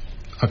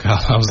 Okay,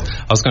 I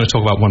was going to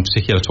talk about one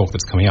particular talk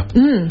that's coming up.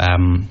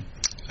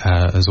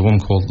 There's a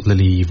woman called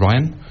Lily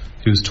Ryan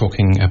who's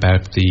talking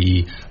about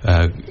the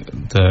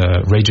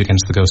Rage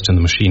Against the Ghost in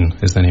the Machine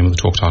is the name of the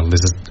talk title.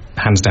 This is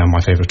hands down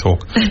my favourite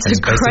talk. It's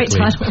a great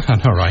title. I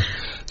know, right?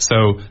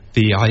 So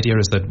the idea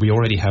is that we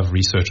already have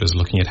researchers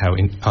looking at how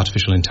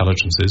artificial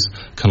intelligences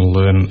can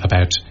learn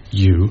about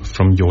you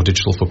from your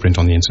digital footprint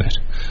on the internet.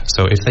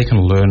 So if they can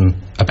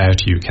learn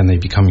about you, can they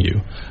become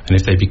you? And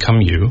if they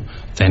become you,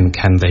 then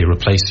can they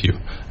replace you?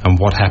 And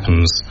what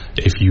happens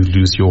if you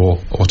lose your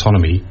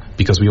autonomy?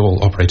 Because we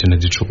all operate in a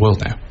digital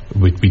world now.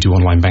 We do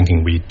online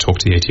banking, we talk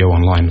to the ATO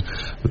online.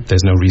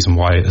 There's no reason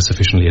why a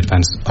sufficiently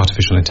advanced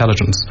artificial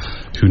intelligence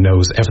who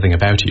knows everything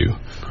about you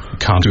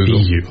can't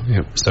be you.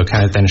 Yep. So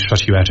can it then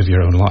shut you out of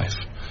your own life?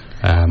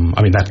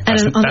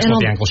 That's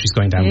not the angle she's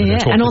going down with her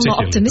talk. And on the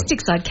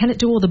optimistic side, can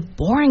it do all the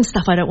boring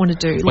stuff I don't want to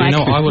do? Well,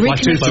 I would like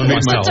to clone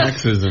myself.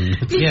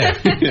 Yeah.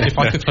 If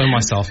I could clone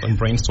myself and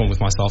brainstorm with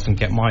myself and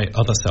get my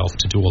other self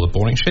to do all the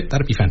boring shit,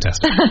 that'd be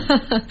fantastic.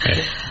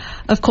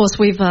 Of course,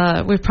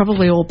 we're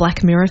probably all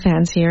Black Mirror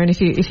fans here, and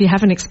if you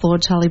haven't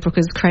explored Charlie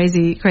Brooker's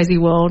crazy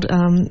world,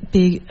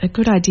 be a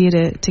good idea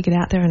to get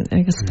out there and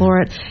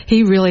explore it.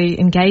 He really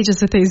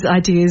engages with these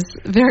ideas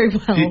very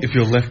well. If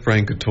your left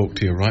brain could talk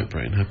to your right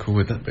brain, how cool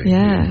would that be?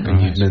 Yeah.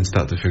 And you then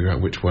start to figure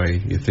out which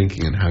way you're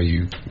thinking and how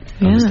you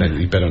understand.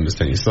 You better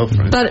understand yourself,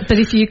 right? But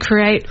if you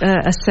create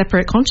a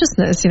separate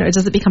consciousness,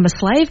 does it become a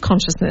slave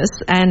consciousness?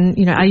 And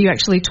are you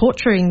actually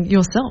torturing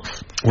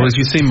yourself? Well, as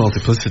you see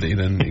multiplicity,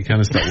 then you kind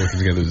of start working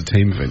together as a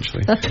team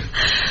eventually.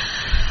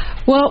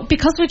 Well,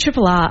 because we're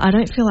Triple R, I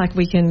don't feel like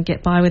we can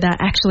get by without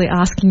actually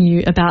asking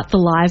you about the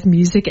live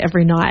music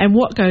every night and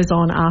what goes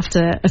on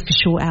after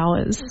official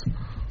hours.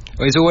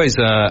 Well, it's always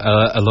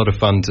a lot of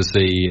fun to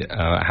see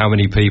how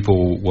many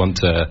people want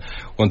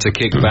to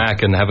kick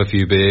back and have a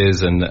few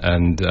beers and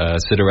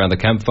sit around the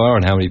campfire,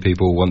 and how many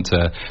people want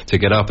to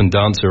get up and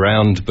dance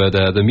around. But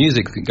the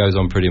music goes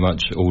on pretty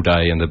much all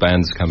day, and the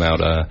bands come out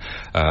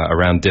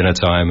around dinner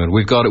time. And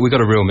we've got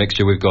a real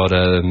mixture. We've got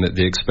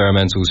the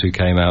Experimentals who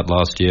came out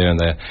last year, and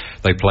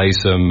they play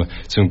some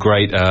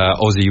great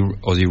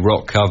Aussie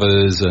rock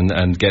covers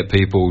and get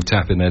people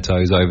tapping their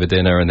toes over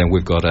dinner. And then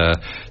we've got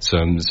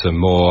some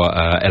more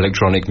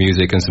electronic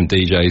music and some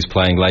DJs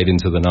playing late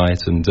into the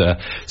night. And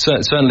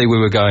certainly we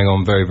were going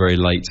on very, very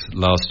late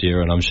last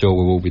year, and I'm sure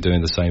we'll all be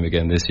doing the same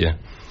again this year.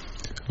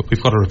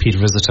 We've got a repeat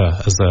visitor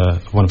as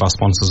one of our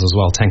sponsors as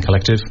well. 10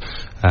 Collective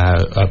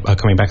are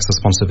coming back as a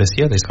sponsor this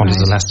year. They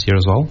sponsored us last year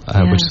as well,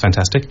 which is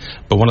fantastic.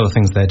 But one of the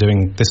things they're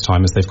doing this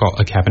time is they've got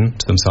a cabin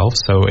to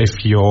themselves. So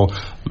if you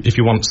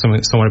want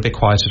somewhere a bit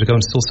quieter to go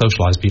and still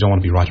socialise, but you don't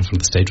want to be right in front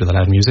of the stage with the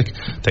loud music,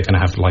 they're going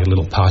to have like a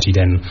little party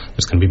den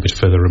that's going to be a bit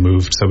further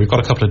removed. So we've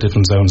got a couple of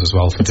different zones as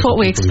well. That's what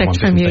we expect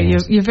from you.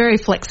 You're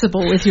very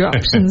flexible with your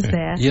options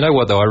there. You know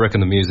what, though? I reckon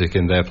the music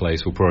in their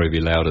place will probably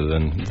be louder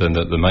than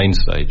the main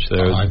stage.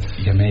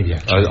 Maybe.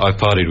 I've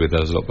partied with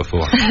those a lot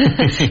before.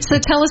 So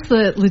tell us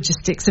the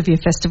logistics of your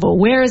festival.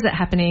 Where is it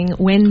happening?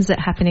 When's it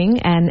happening?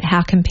 And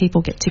how can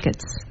people get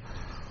tickets?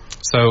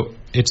 So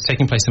it's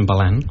taking place in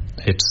Ballan.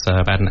 It's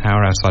about an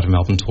hour outside of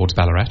Melbourne towards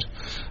Ballarat.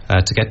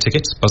 To get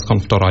tickets,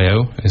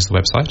 buzzconf.io is the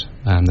website,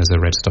 and there's a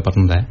register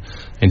button there.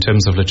 In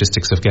terms of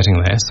logistics of getting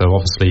there, so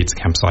obviously it's a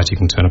campsite, you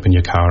can turn up in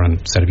your car and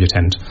set up your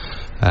tent.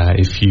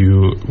 If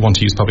you want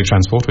to use public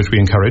transport, which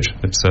we encourage,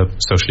 it's a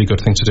socially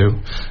good thing to do.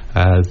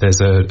 There's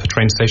a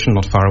train station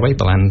not far away,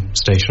 Ballan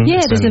Station.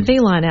 Yeah, there's a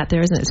V line out there,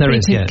 isn't it? There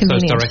is, yeah. So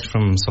it's direct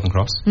from Southern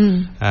Cross.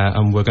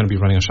 And we're going to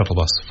be running a shuttle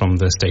bus from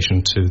the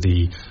station to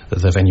the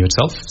venue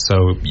itself.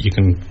 So you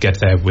can get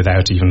there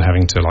without even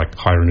having to like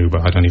hire an Uber.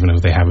 I don't even know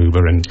if they have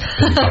Uber in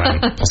Ballan.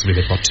 Possibly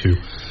they've got two.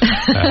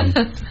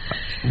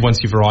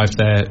 Once you've arrived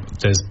there,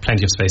 there's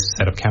plenty of space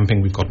to set up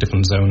camping. We've got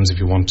different zones if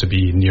you want to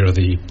be nearer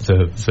the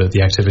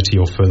activity,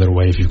 or further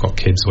away if you've got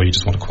kids, or you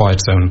just want a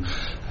quiet zone.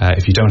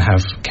 If you don't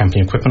have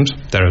camping equipment,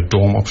 there are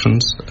dorm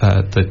options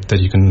that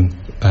you can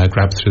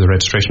grab through the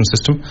registration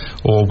system,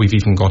 or we've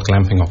even got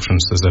glamping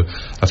options. There's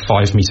a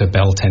 5-meter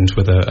bell tent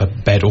with a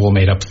bed all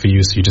made up for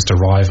you, so you just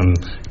arrive and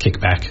kick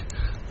back.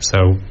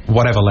 So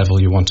whatever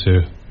level you want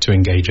to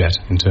engage at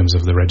in terms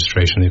of the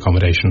registration, the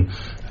accommodation,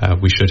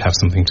 we should have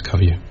something to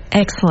cover you.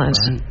 Excellent.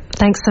 Right.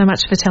 Thanks so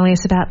much for telling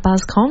us about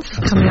BuzzConf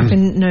coming up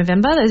in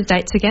November. Those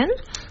dates again?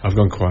 I've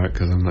gone quiet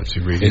because I'm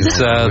actually reading. It's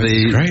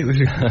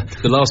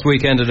the last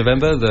weekend of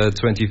November, the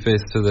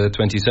 25th to the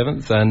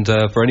 27th. And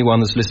for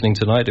anyone that's listening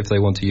tonight, if they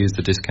want to use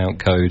the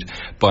discount code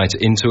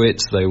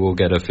BITEINTOIT, they will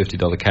get a $50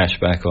 cash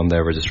back on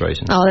their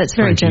registration. Oh, that's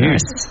very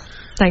generous.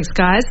 Thanks,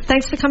 guys.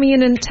 Thanks for coming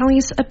in and telling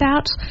us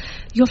about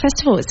your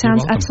festival. It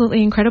sounds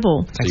absolutely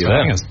incredible. Thanks for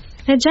having us.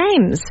 Now,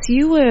 James,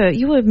 you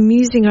were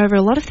musing over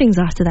a lot of things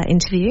after that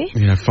interview.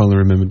 Yeah, I finally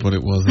remembered what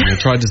it was. And I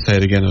tried to say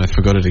it again and I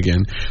forgot it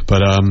again.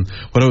 But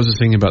what I was just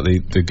thinking about the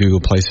Google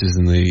Places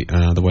and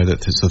the way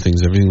that sort of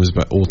things, everything was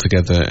about all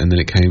together, and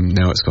then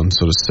now it's gone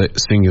sort of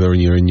singular,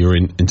 and you're in your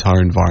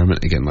entire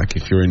environment again. Like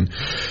if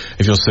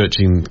you're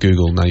searching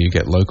Google, now you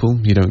get local,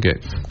 you don't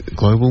get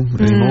global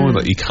anymore.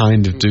 Like you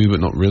kind of do, but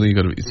not really.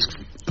 It's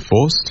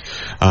forced.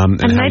 And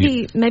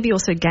maybe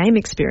also game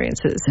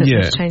experiences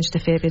have changed a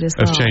fair bit as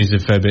well. Have changed a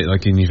fair bit.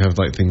 Like, and you have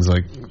like things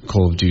like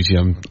Call of Duty.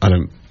 I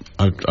don't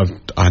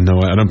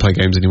play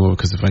games anymore,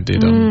 because if I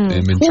did, I'm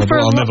in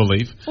trouble. I'll never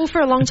leave. Well,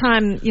 for a long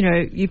time,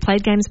 you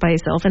played games by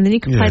yourself, and then you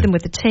could play them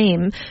with a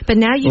team. But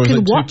now you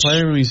can watch.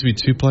 Two-player. It used to be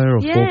 2-player or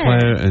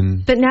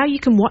 4-player, but now you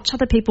can watch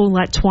other people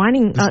like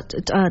twitching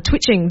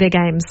their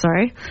games.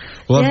 Sorry.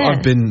 Well,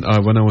 I've been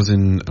when I was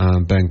in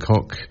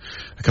Bangkok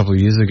a couple of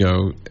years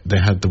ago. They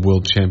had the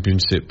World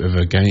Championship of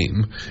a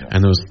game,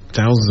 and there was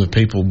thousands of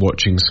people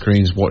watching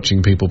screens,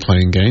 watching people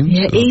playing games.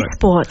 Yeah,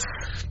 esports.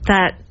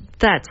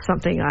 That's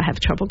something I have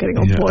trouble getting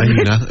on board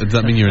with. Does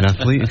that mean you're an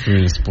athlete if you're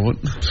in a sport?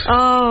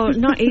 Oh,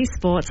 not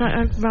esports.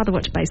 I'd rather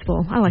watch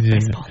baseball. I like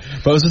baseball.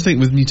 But I was just thinking,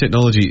 with new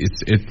technology,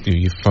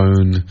 your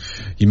phone,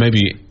 you may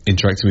be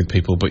interacting with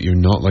people, but you're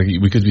not. Like,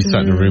 we could be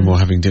sat in a room or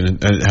having dinner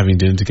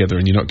together,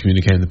 and you're not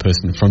communicating with the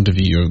person in front of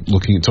you.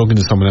 You're talking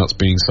to someone else,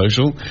 being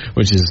social,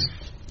 which is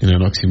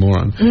an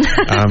oxymoron.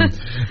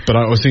 But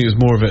I was thinking it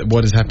was more of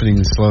what is happening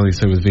slowly,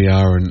 so with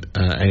VR and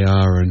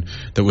AR, and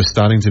that we're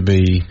starting to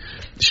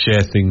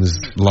share things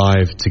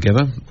live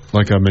together.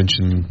 Like I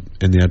mentioned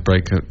in the ad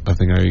break, I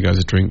think how you guys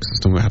are drinks.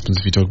 That's not what happens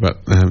if you talk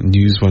about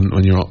news when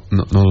you're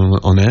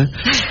not on air.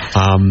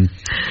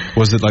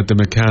 Was it like the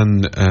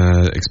McCann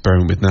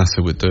experiment with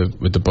NASA with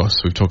the bus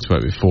we've talked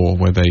about before,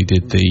 where they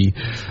did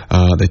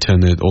they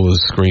turned all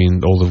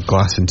the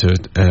glass into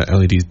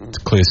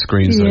LED clear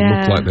screens, so it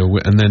looked like they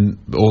were, and then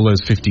all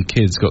those 50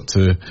 kids got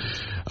to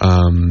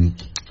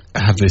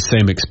have the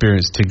same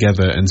experience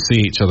together and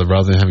see each other,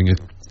 rather than having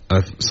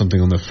something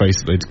on their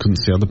face that they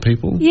couldn't see other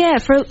people. Yeah,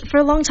 for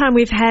a long time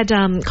we've had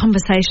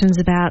conversations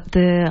about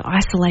the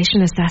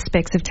isolationist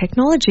aspects of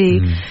technology,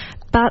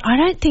 but I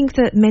don't think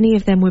that many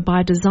of them were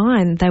by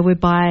design. They were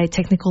by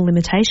technical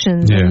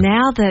limitations. Yeah. And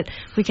now that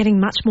we're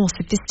getting much more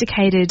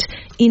sophisticated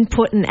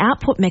input and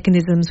output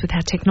mechanisms with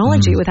our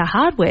technology, with our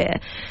hardware,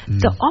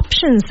 the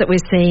options that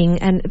we're seeing,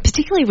 and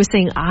particularly we're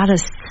seeing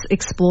artists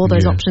explore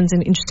those options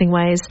in interesting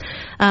ways.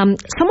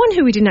 Someone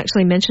who we didn't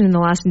actually mention in the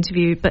last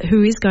interview, but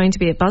who is going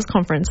to be at Buzz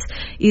Conference,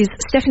 is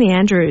Stephanie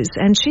Andrews.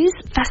 And she's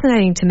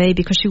fascinating to me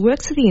because she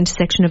works at the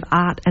intersection of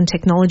art and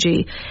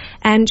technology.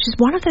 And she's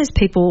one of those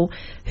people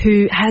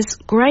who has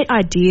great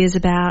ideas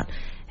about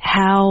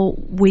how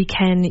we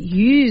can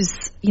use,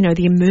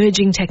 the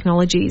emerging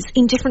technologies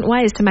in different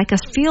ways to make us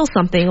feel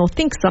something or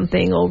think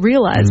something or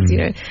realise,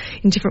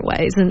 in different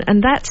ways.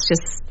 And that's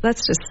just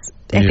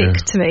epic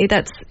to me.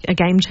 That's a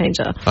game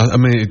changer. I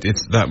mean,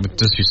 it's that.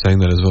 Just you saying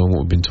that as well. And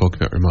what we've been talking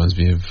about reminds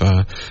me of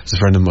a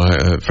friend of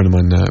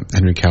mine,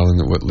 Henry Cowling,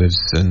 that lives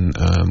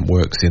and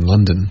works in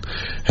London,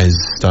 has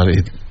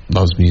started.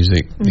 Loves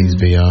music. He's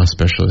VR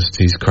specialist.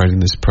 He's creating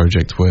this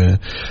project where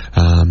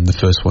the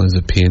first one is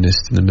a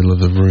pianist in the middle of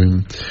the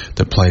room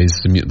that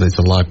plays. There's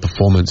a live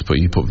performance, but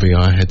you put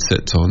VR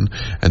headsets on,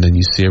 and then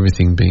you see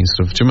everything being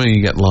sort of. Do you remember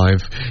you get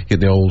live? You get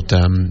the old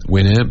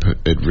Winamp.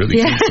 It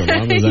really keeps the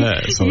love of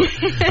that. So,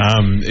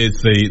 it's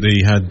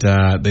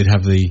they'd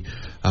have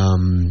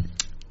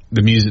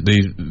the music,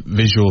 the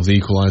visual of the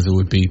equalizer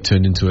would be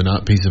turned into an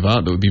art piece of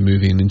art that would be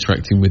moving and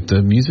interacting with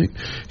the music.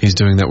 He's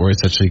doing that where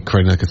it's actually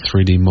creating like a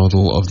 3D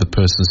model of the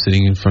person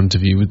sitting in front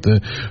of you with the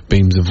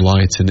beams of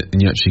light, and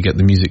you actually get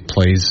the music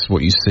plays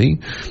what you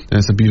see. And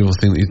it's a beautiful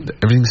thing.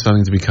 Everything's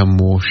starting to become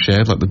more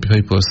shared, like the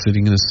people are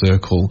sitting in a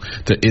circle.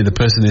 The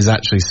person is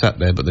actually sat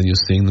there, but then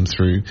you're seeing them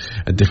through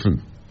a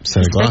different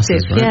set of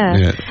glasses, right?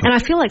 Yeah. And I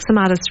feel like some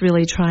artists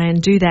really try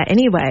and do that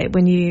anyway.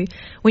 When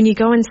you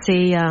go and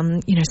see,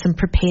 some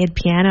prepared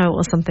piano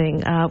or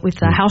something with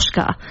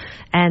Hauschka,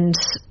 and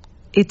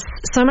it's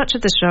so much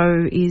of the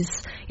show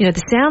is,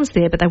 the sound's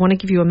there, but they want to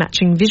give you a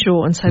matching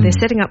visual, and so they're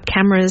setting up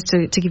cameras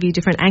to give you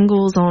different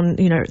angles on,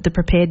 the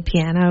prepared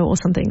piano or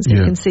something, so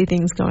you can see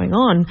things going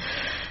on.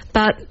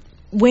 But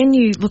when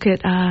you look at,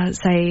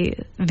 say,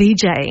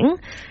 VJing,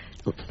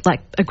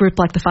 like a group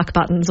like the Fuck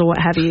Buttons or what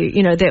have you,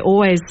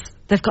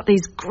 they've got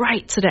these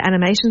great sort of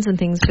animations and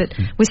things, but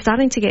we're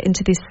starting to get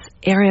into this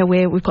area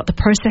where we've got the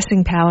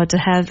processing power to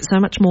have so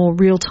much more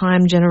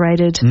real-time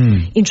generated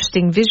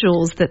interesting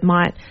visuals that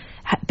might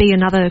be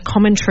another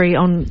commentary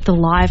on the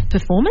live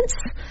performance.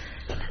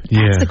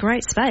 That's a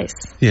great space.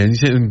 Yeah, and you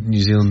said in New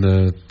Zealand,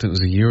 I think it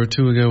was a year or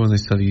two ago when they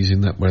started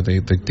using that, where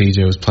the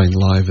DJ was playing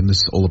live and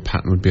all the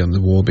pattern would be on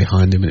the wall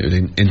behind him, and it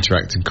would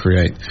interact and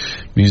create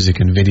music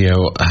and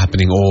video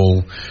happening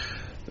all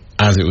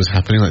as it was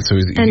happening. Like, so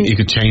you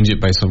could change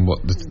it based on what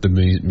the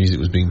music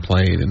was being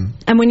played.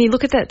 And when you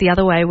look at that the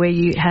other way, where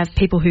you have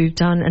people who've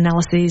done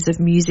analyses of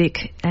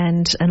music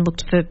and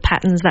looked for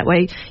patterns that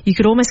way, you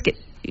could almost get,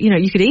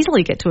 you could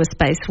easily get to a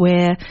space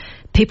where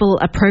people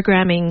are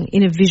programming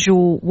in a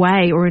visual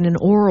way or in an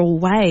oral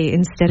way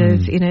instead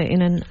of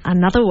in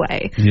another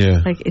way. Yeah.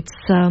 Like, it's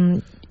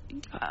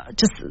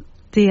just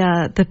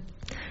the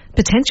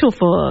potential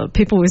for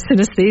people with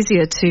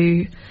synesthesia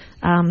to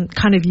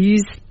kind of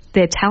use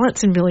their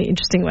talents in really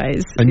interesting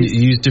ways. And you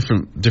use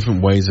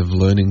different ways of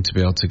learning to be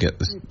able to get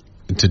this,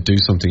 to do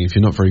something. If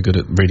you're not very good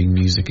at reading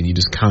music and you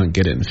just can't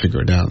get it and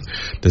figure it out,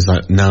 there's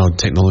that now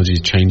technology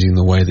is changing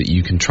the way that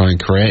you can try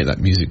and create that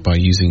music by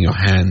using your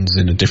hands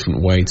in a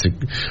different way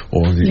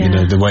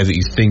the way that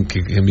you think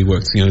it can be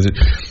worked.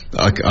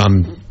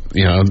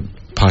 I'm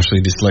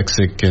partially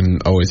dyslexic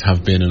and always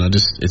have been, and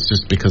it's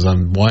just because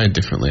I'm wired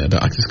differently.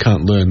 I just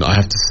can't learn. I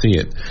have to see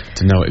it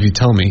to know it. If you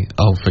tell me,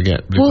 I'll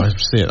forget. But if I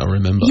see it, I'll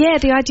remember. Yeah,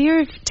 the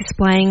idea of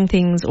displaying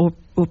things or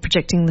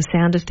projecting the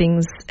sound of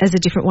things as a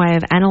different way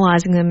of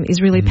analysing them is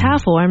really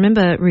powerful. I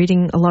remember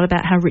reading a lot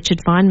about how Richard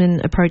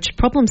Feynman approached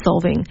problem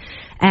solving,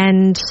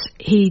 and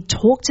he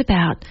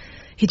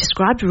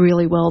described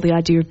really well the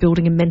idea of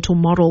building a mental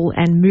model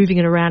and moving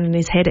it around in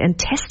his head and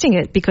testing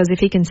it, because if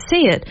he can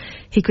see it,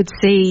 he could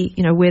see,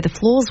 where the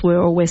flaws were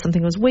or where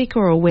something was weaker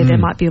or where there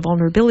might be a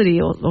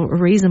vulnerability or a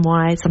reason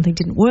why something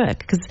didn't work.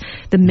 Because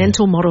the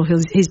mental model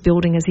he's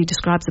building as he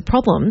describes the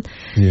problem,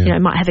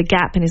 it might have a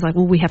gap, and he's like,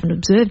 well, we haven't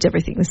observed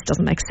everything. This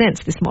doesn't make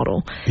sense, this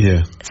model.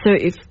 Yeah. So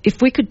if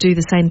we could do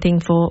the same thing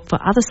for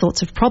other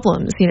sorts of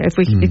problems, if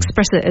we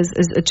express it as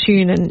a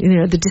tune and,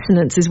 the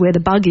dissonance is where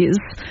the bug is,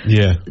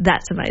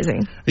 that's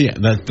amazing. Yeah,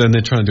 then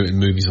they're trying to do it in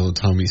movies all the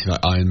time. You see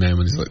like Iron Man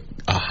when he's like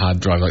a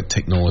hard drive, like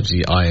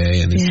technology,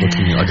 IA, and he's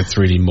looking at like a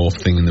 3D morph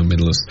thing in the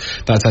middle.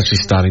 That's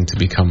actually starting to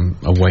become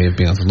a way of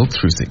being able to look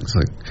through things.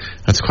 Like,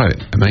 that's quite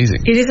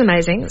amazing. It is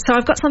amazing. So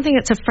I've got something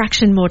that's a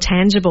fraction more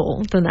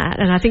tangible than that,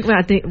 and I think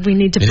we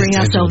need to bring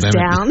ourselves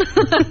down.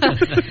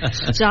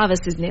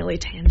 Jarvis is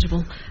nearly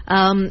tangible.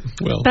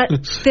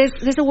 But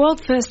there's a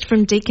world first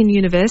from Deakin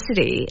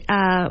University,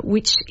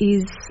 which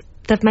is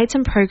they've made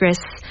some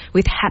progress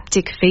with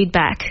haptic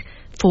feedback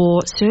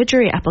for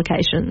surgery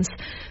applications.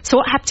 So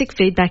what haptic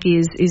feedback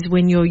is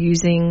when you're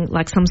using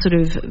like some sort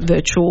of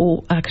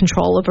virtual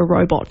control of a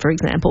robot, for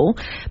example,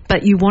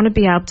 but you want to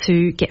be able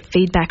to get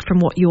feedback from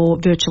what you're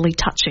virtually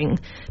touching,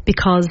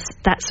 because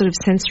that sort of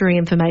sensory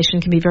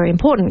information can be very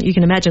important. You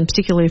can imagine,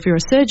 particularly if you're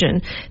a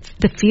surgeon,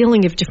 the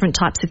feeling of different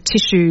types of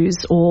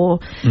tissues or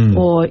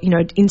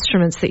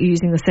instruments that you're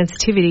using, the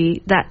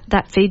sensitivity,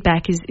 that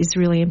feedback is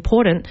really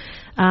important.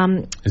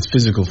 It's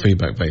physical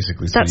feedback,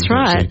 basically. So that's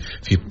right.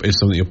 If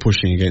something you're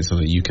pushing against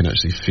something, you can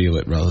actually feel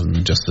it rather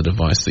than just the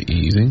device that you're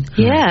using.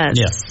 Yes.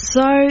 Yeah.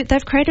 So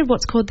they've created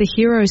what's called the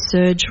Hero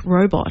Surge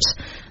robot,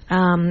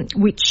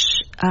 which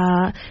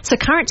So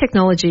current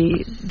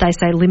technology, they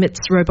say, limits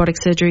robotic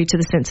surgery to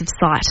the sense of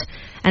sight.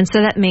 And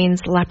so that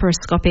means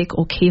laparoscopic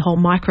or keyhole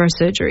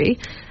microsurgery,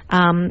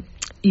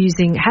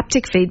 using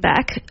haptic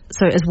feedback,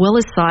 so as well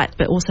as sight,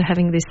 but also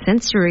having this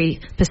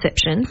sensory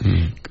perception,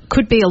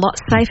 could be a lot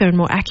safer and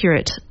more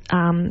accurate,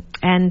 and,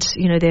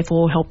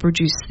 therefore help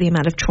reduce the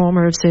amount of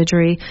trauma of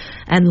surgery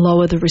and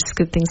lower the risk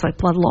of things like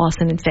blood loss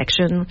and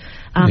infection.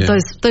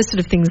 Those sort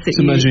of things that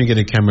imagine you get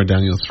a camera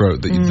down your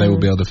throat, that they will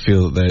be able to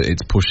feel that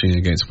it's pushing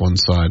against one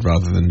side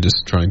rather than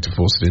just trying to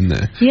force it in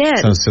there. Yeah.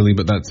 Sounds silly,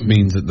 but that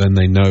means that then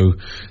they know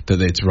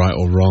that it's right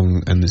or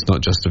wrong, and it's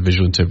not just a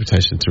visual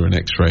interpretation through an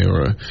X-ray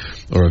or a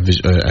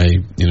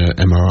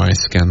MRI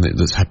scan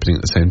that's happening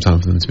at the same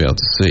time for them to be able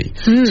to see.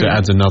 So it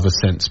adds another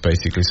sense,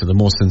 basically. So the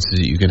more senses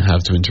that you can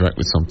have to interact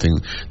with something,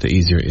 the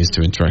easier it is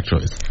to interact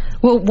with.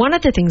 Well, one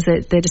of the things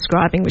that they're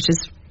describing, which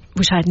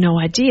I had no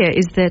idea,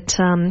 is that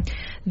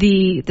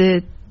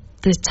the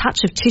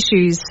touch of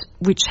tissues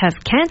which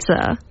have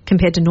cancer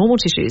compared to normal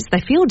tissues, they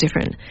feel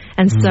different,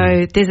 and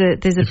so there's a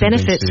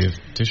benefit.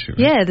 Tissue, right?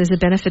 Yeah, there's a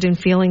benefit in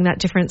feeling that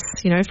difference,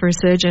 for a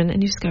surgeon,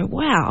 and you just go,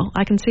 wow,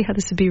 I can see how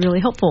this would be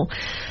really helpful.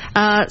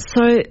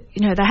 So they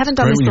haven't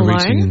done this alone.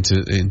 Reaching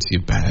into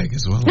your bag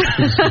as well.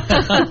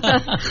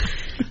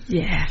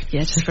 Yeah,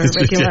 just for a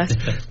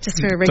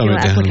regular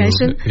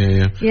application.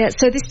 Yeah.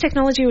 So this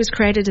technology was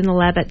created in the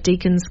lab at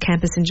Deacon's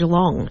campus in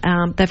Geelong.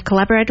 They've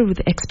collaborated with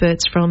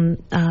experts from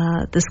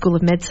the School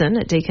of Medicine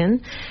at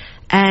Deakin,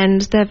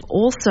 and they've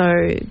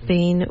also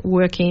been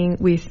working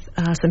with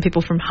some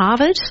people from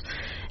Harvard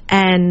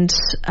and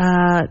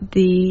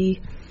Deakin's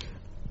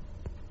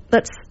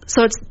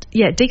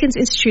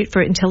Institute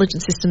for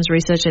Intelligent Systems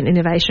Research and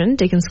Innovation,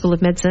 Deakin School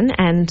of Medicine,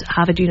 and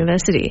Harvard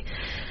University.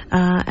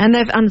 And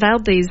they've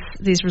unveiled these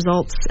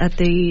results at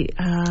the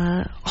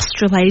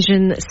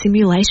Australasian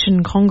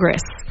Simulation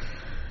Congress.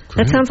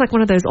 Great. That sounds like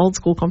one of those old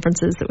school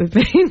conferences that we've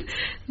been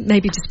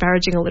maybe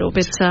disparaging a little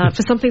bit.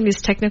 For something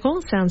this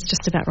technical, sounds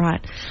just about right.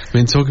 I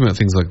mean, talking about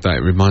things like that,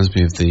 it reminds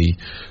me of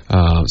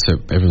so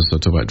everyone's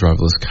talking about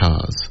driverless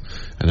cars.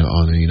 And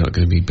you're not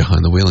going to be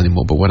behind the wheel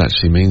anymore. But what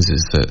actually means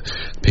is that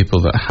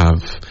people that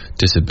have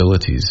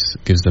disabilities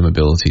gives them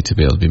ability to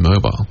be able to be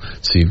mobile.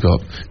 So you've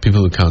got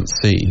people who can't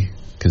see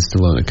can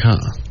still own a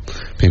car.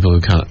 People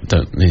who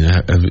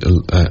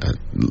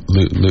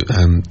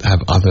have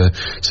other,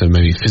 so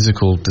maybe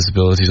physical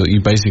disabilities, or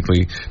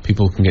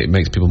it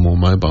makes people more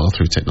mobile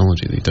through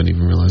technology. They don't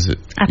even realise it.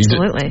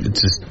 Absolutely.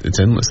 It's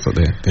endless,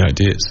 the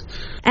ideas.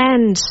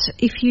 And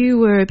if you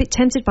were a bit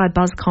tempted by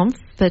BuzzConf,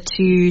 but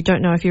you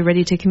don't know if you're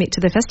ready to commit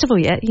to the festival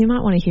yet, you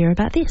might want to hear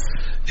about this.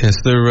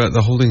 Yes, they're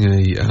holding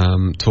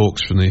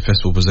talks from the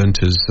festival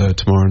presenters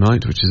tomorrow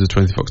night, which is the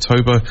 20th of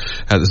October,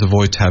 at the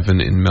Savoy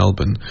Tavern in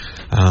Melbourne.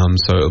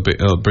 So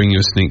it'll bring you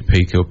a sneak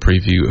peek or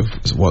preview of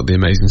what the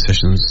amazing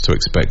sessions to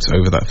expect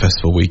over that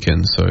festival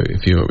weekend. So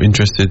if you're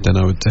interested, then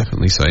I would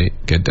definitely say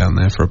get down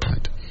there for a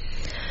pint.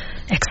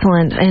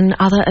 Excellent. And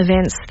other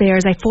events, there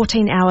is a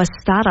 14-hour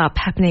startup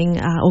happening,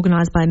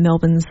 organised by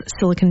Melbourne's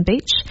Silicon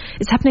Beach.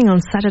 It's happening on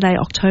Saturday,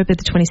 October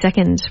the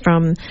 22nd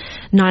from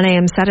 9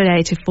 a.m.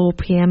 Saturday to 4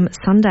 p.m.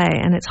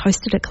 Sunday, and it's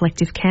hosted at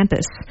Collective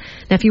Campus.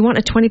 Now, if you want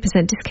a 20%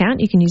 discount,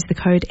 you can use the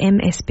code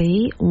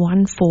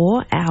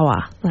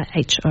MSB14HOUR, like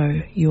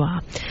HOUR.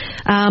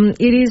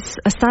 It is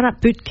a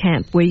startup boot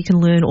camp where you can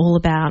learn all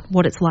about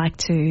what it's like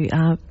to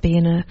be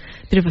in a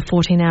bit of a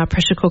 14-hour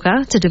pressure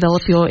cooker to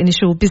develop your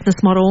initial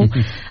business model,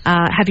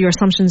 have your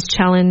assumptions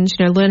challenged,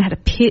 learn how to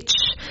pitch,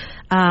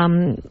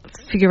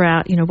 figure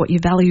out, what your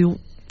value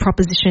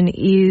proposition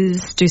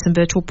is, do some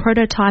virtual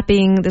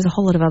prototyping. There's a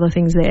whole lot of other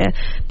things there,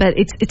 but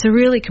it's a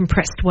really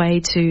compressed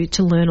way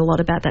to learn a lot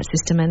about that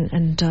system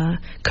and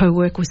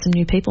co-work with some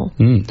new people.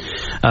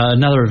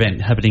 Another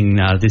event happening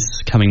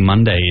this coming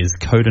Monday is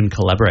Code and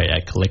Collaborate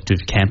at Collective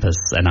Campus,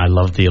 and I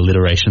love the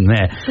alliteration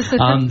there.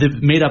 The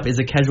meetup is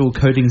a casual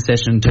coding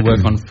session to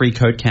work on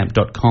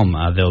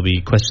freecodecamp.com. There'll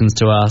be questions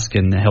to ask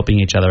and helping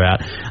each other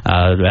out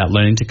about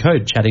learning to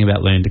code, chatting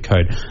about learning to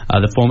code.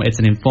 It's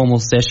an informal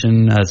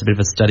session. It's a bit of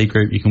a study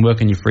group. You can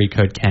work on your Free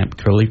Code Camp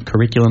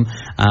curriculum,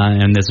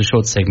 and there's a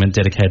short segment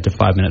dedicated to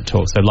 5-minute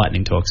talks, so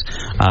lightning talks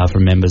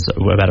from members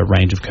about a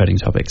range of coding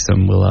topics,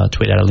 and we'll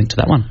tweet out a link to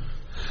that one.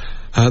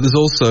 There's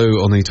also,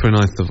 on the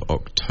 29th of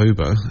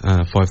October,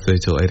 5:30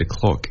 till 8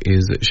 o'clock,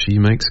 is She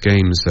Makes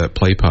Games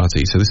Play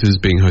Party. So this is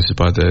being hosted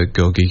by the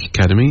Girl Geek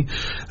Academy,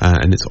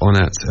 and it's on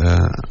at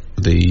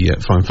the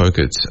Fine Folk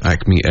at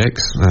Acme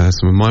X.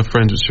 Some of my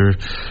friends, which are,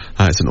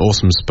 it's an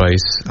awesome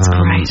space. It's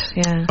great,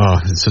 yeah. Oh,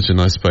 it's such a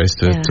nice space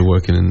to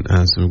work in,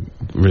 and some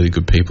really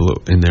good people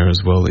in there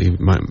as well that you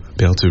might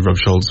be able to rub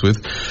shoulders with.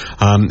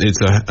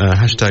 It's a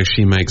hashtag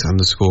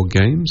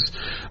 #SheMakes_games. It's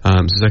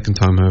the second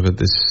time, however,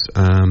 this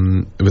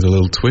with a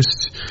little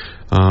twist.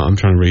 I'm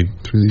trying to read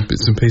through these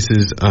bits and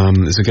pieces.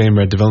 It's a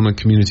game-read development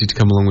community to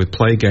come along with,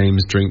 play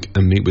games, drink,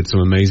 and meet with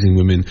some amazing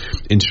women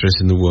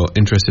interested in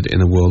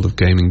the world of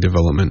gaming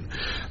development.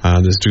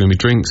 There's going to be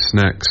drinks,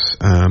 snacks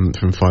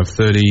from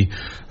 5:30.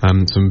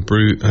 some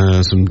brew,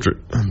 can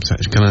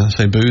I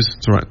say booze?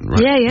 It's right.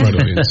 Yeah. Right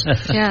audience.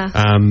 Yeah.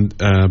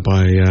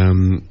 By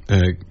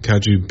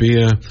Kaju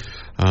Beer.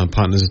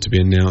 Partners are to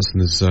be announced, and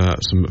there's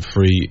some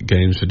free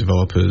games for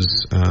developers,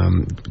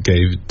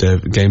 Game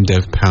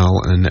Dev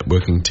Pal, and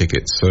networking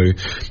tickets. So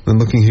I'm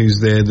looking who's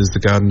there. There's the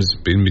Gardens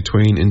in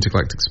Between,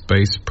 Intergalactic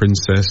Space,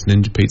 Princess,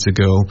 Ninja Pizza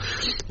Girl,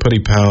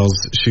 Putty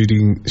Pals,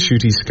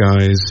 Shooty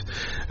Skies,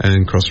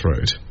 and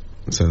Crossroad.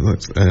 So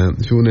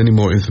if you want any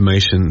more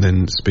information,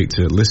 then speak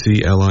to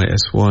Lissy,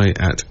 Lissy,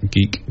 at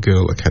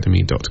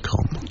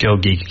geekgirlacademy.com.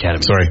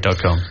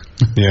 Girlgeekacademy.com.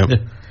 Yeah.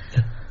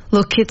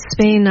 Look, it's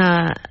been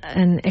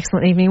an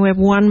excellent evening. We have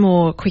one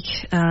more quick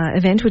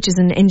event, which is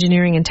an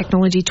Engineering and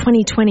Technology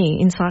 2020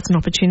 Insights and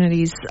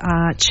Opportunities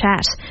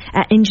chat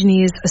at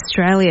Engineers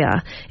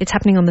Australia. It's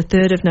happening on the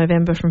 3rd of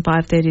November from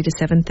 5:30 to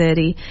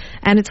 7:30.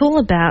 And it's all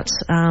about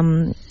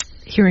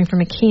hearing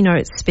from a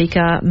keynote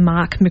speaker,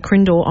 Mark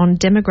McCrindle, on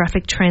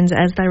demographic trends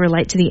as they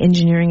relate to the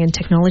engineering and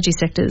technology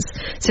sectors.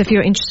 So if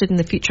you're interested in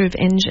the future of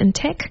Eng and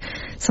Tech,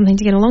 something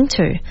to get along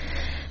to.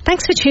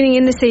 Thanks for tuning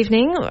in this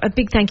evening. A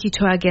big thank you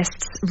to our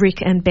guests,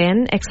 Rick and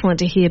Ben. Excellent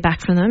to hear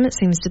back from them. It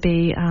seems to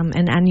be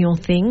an annual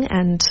thing,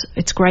 and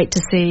it's great to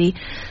see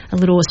a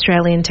little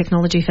Australian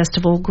technology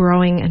festival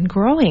growing and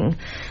growing.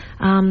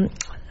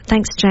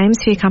 Thanks, James,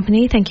 for your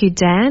company. Thank you,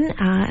 Dan,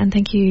 and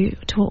thank you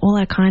to all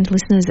our kind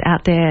listeners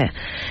out there.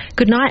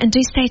 Good night, and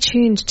do stay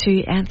tuned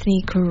to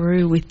Anthony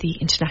Carew with the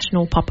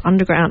International Pop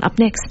Underground up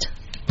next.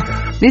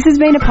 This has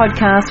been a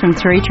podcast from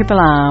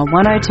 3RRR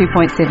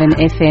 102.7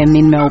 FM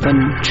in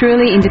Melbourne.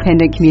 Truly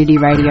independent community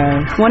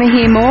radio. Want to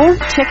hear more?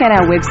 Check out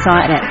our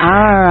website at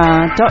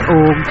rrr.org.au.